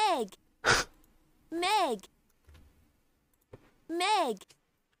 Meg, Meg, Meg.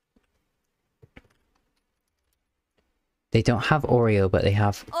 They don't have Oreo, but they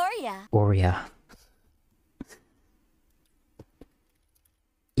have Oria. Oria.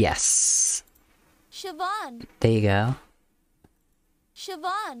 Yes. Siobhan, There you go.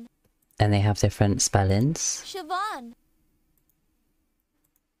 Siobhan, And they have different spellings. Siobhan,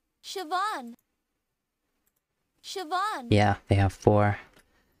 Siobhan, Siobhan. Yeah, they have 4.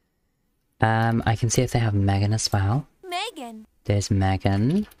 I can see if they have Megan as well. Megan, There's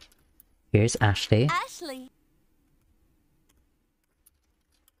Megan. Here's Ashley. Ashley,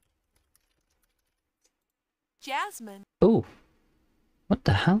 Jasmine, Ooh. What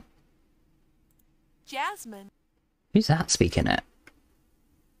the hell? Jasmine, Who's that speaking it?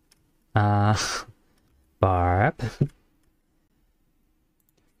 Barb.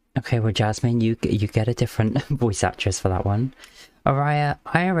 Okay, well Jasmine, you get a different voice actress for that one. Araya,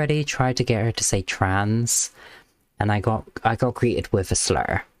 I already tried to get her to say trans, and I got greeted with a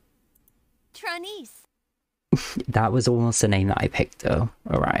slur. Tranice, That was almost the name that I picked though,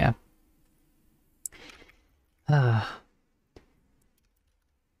 Araya.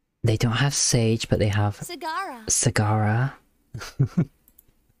 They don't have Sage, but they have Sagara. Sagara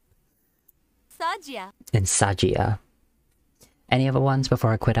Sajia. and Sagia. Any other ones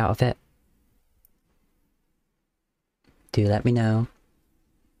before I quit out of it? Do let me know.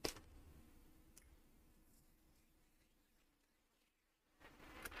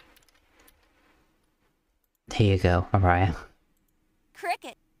 Here you go, Mariah.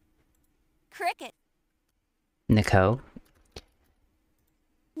 Cricket. Cricket. Nicole.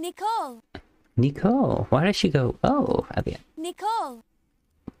 Nicole. Nicole. Why does she go, oh, at the end? Nicole.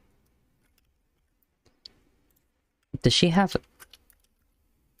 Does she have...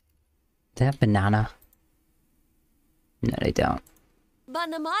 They have banana? No, they don't.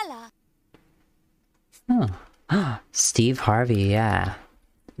 Banamala. Oh. Steve Harvey, yeah.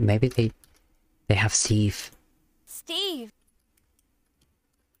 Maybe they have Steve. Steve.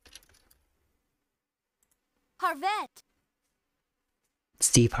 Harvette.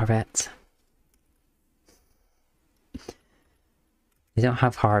 Steve Harvette. They don't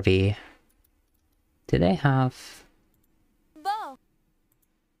have Harvey. Do they have... Bo.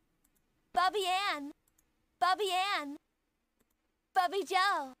 Bobby Ann. Bobby Ann. Bobby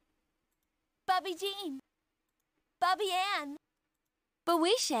Joe. Bobby Jean. Bobby Ann.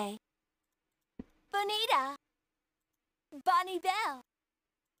 Bowishe. Bonita. Bonnie Bell.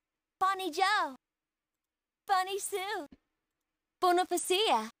 Bonnie Joe. Bonnie Sue.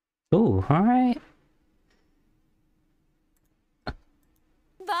 Bonifacia. Ooh, alright.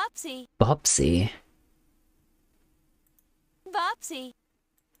 Bopsy. Bobsy. Bopsy.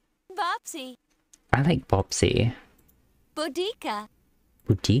 Bopsy. I like Bobsy. Bodica.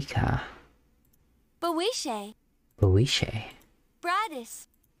 Boudica. Bowishe. Bowishe. Bradis.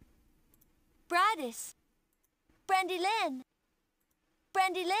 Bradis. Brandy Lynn.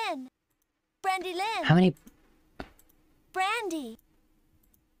 Brandy Lynn. Brandy Lynn. How many... Brandy.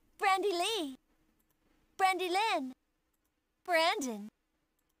 Brandy Lee. Brandy Lynn. Brandon.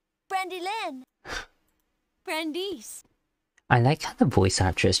 Brandy Lynn. Brandice. I like how the voice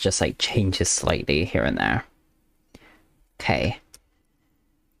actress just like changes slightly here and there. Okay.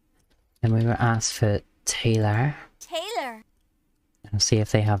 And we were asked for Taylor. Taylor. I'll see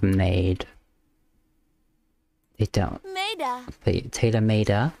if they have Maid. They don't. Maida. But Taylor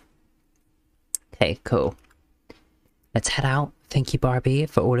Maida. Okay, cool. Let's head out. Thank you, Barbie,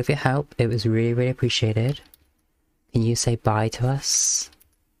 for all of your help. It was really, really appreciated. Can you say bye to us?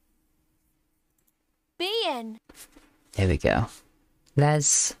 Bien. There we go.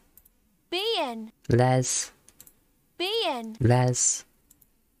 Les. Bien. Les. Bien. Les.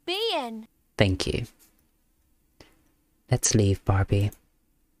 Bien. Thank you. Let's leave, Barbie.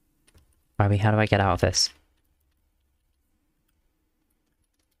 Barbie, how do I get out of this?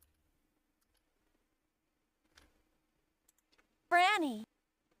 Franny.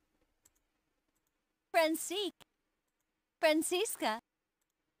 Francique. Francisca.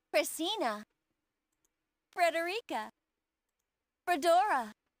 Christina. Frederica.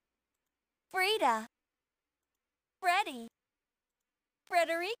 Fredora. Frida. Freddie.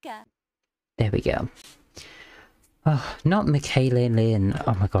 Frederica. There we go. Oh, not Michaela Lynn.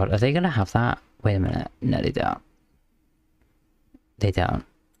 Oh my god, are they gonna have that? Wait a minute. No, they don't. They don't.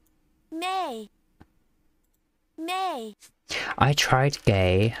 May. May. I tried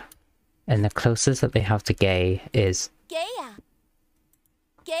gay, and the closest that they have to gay is... Gaia.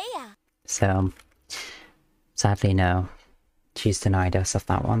 Gaia. So, sadly no. She's denied us of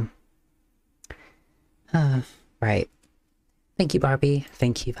that one. Right. Thank you, Barbie.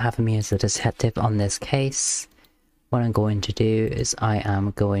 Thank you for having me as a detective on this case. What I'm going to do is I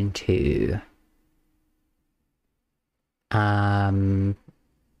am going to...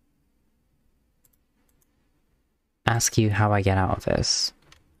 ask you how I get out of this.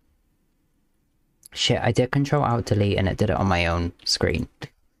 Shit, I did Control-Alt-Delete and it did it on my own screen.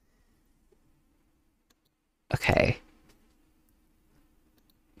 Okay.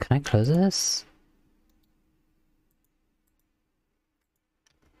 Can I close this?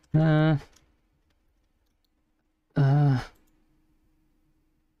 I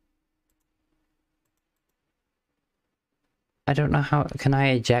don't know how... Can I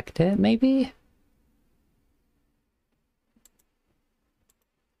eject it, maybe?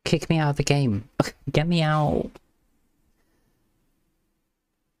 Kick me out of the game. Get me out.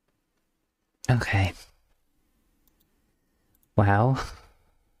 Okay. Well,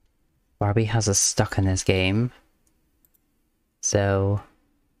 Barbie has us stuck in this game. So,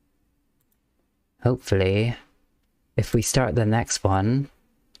 hopefully, if we start the next one,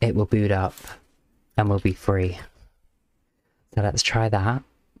 it will boot up and we'll be free. So let's try that.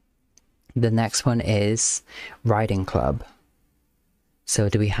 The next one is Riding Club. So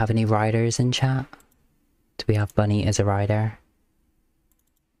do we have any riders in chat? Do we have Bunny as a rider?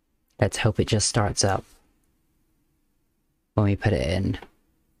 Let's hope it just starts up when we put it in.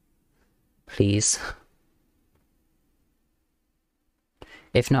 Please.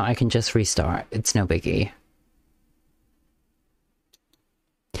 If not, I can just restart. It's no biggie.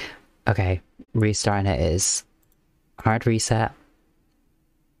 Okay, restarting it is hard reset.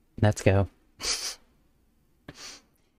 Let's go.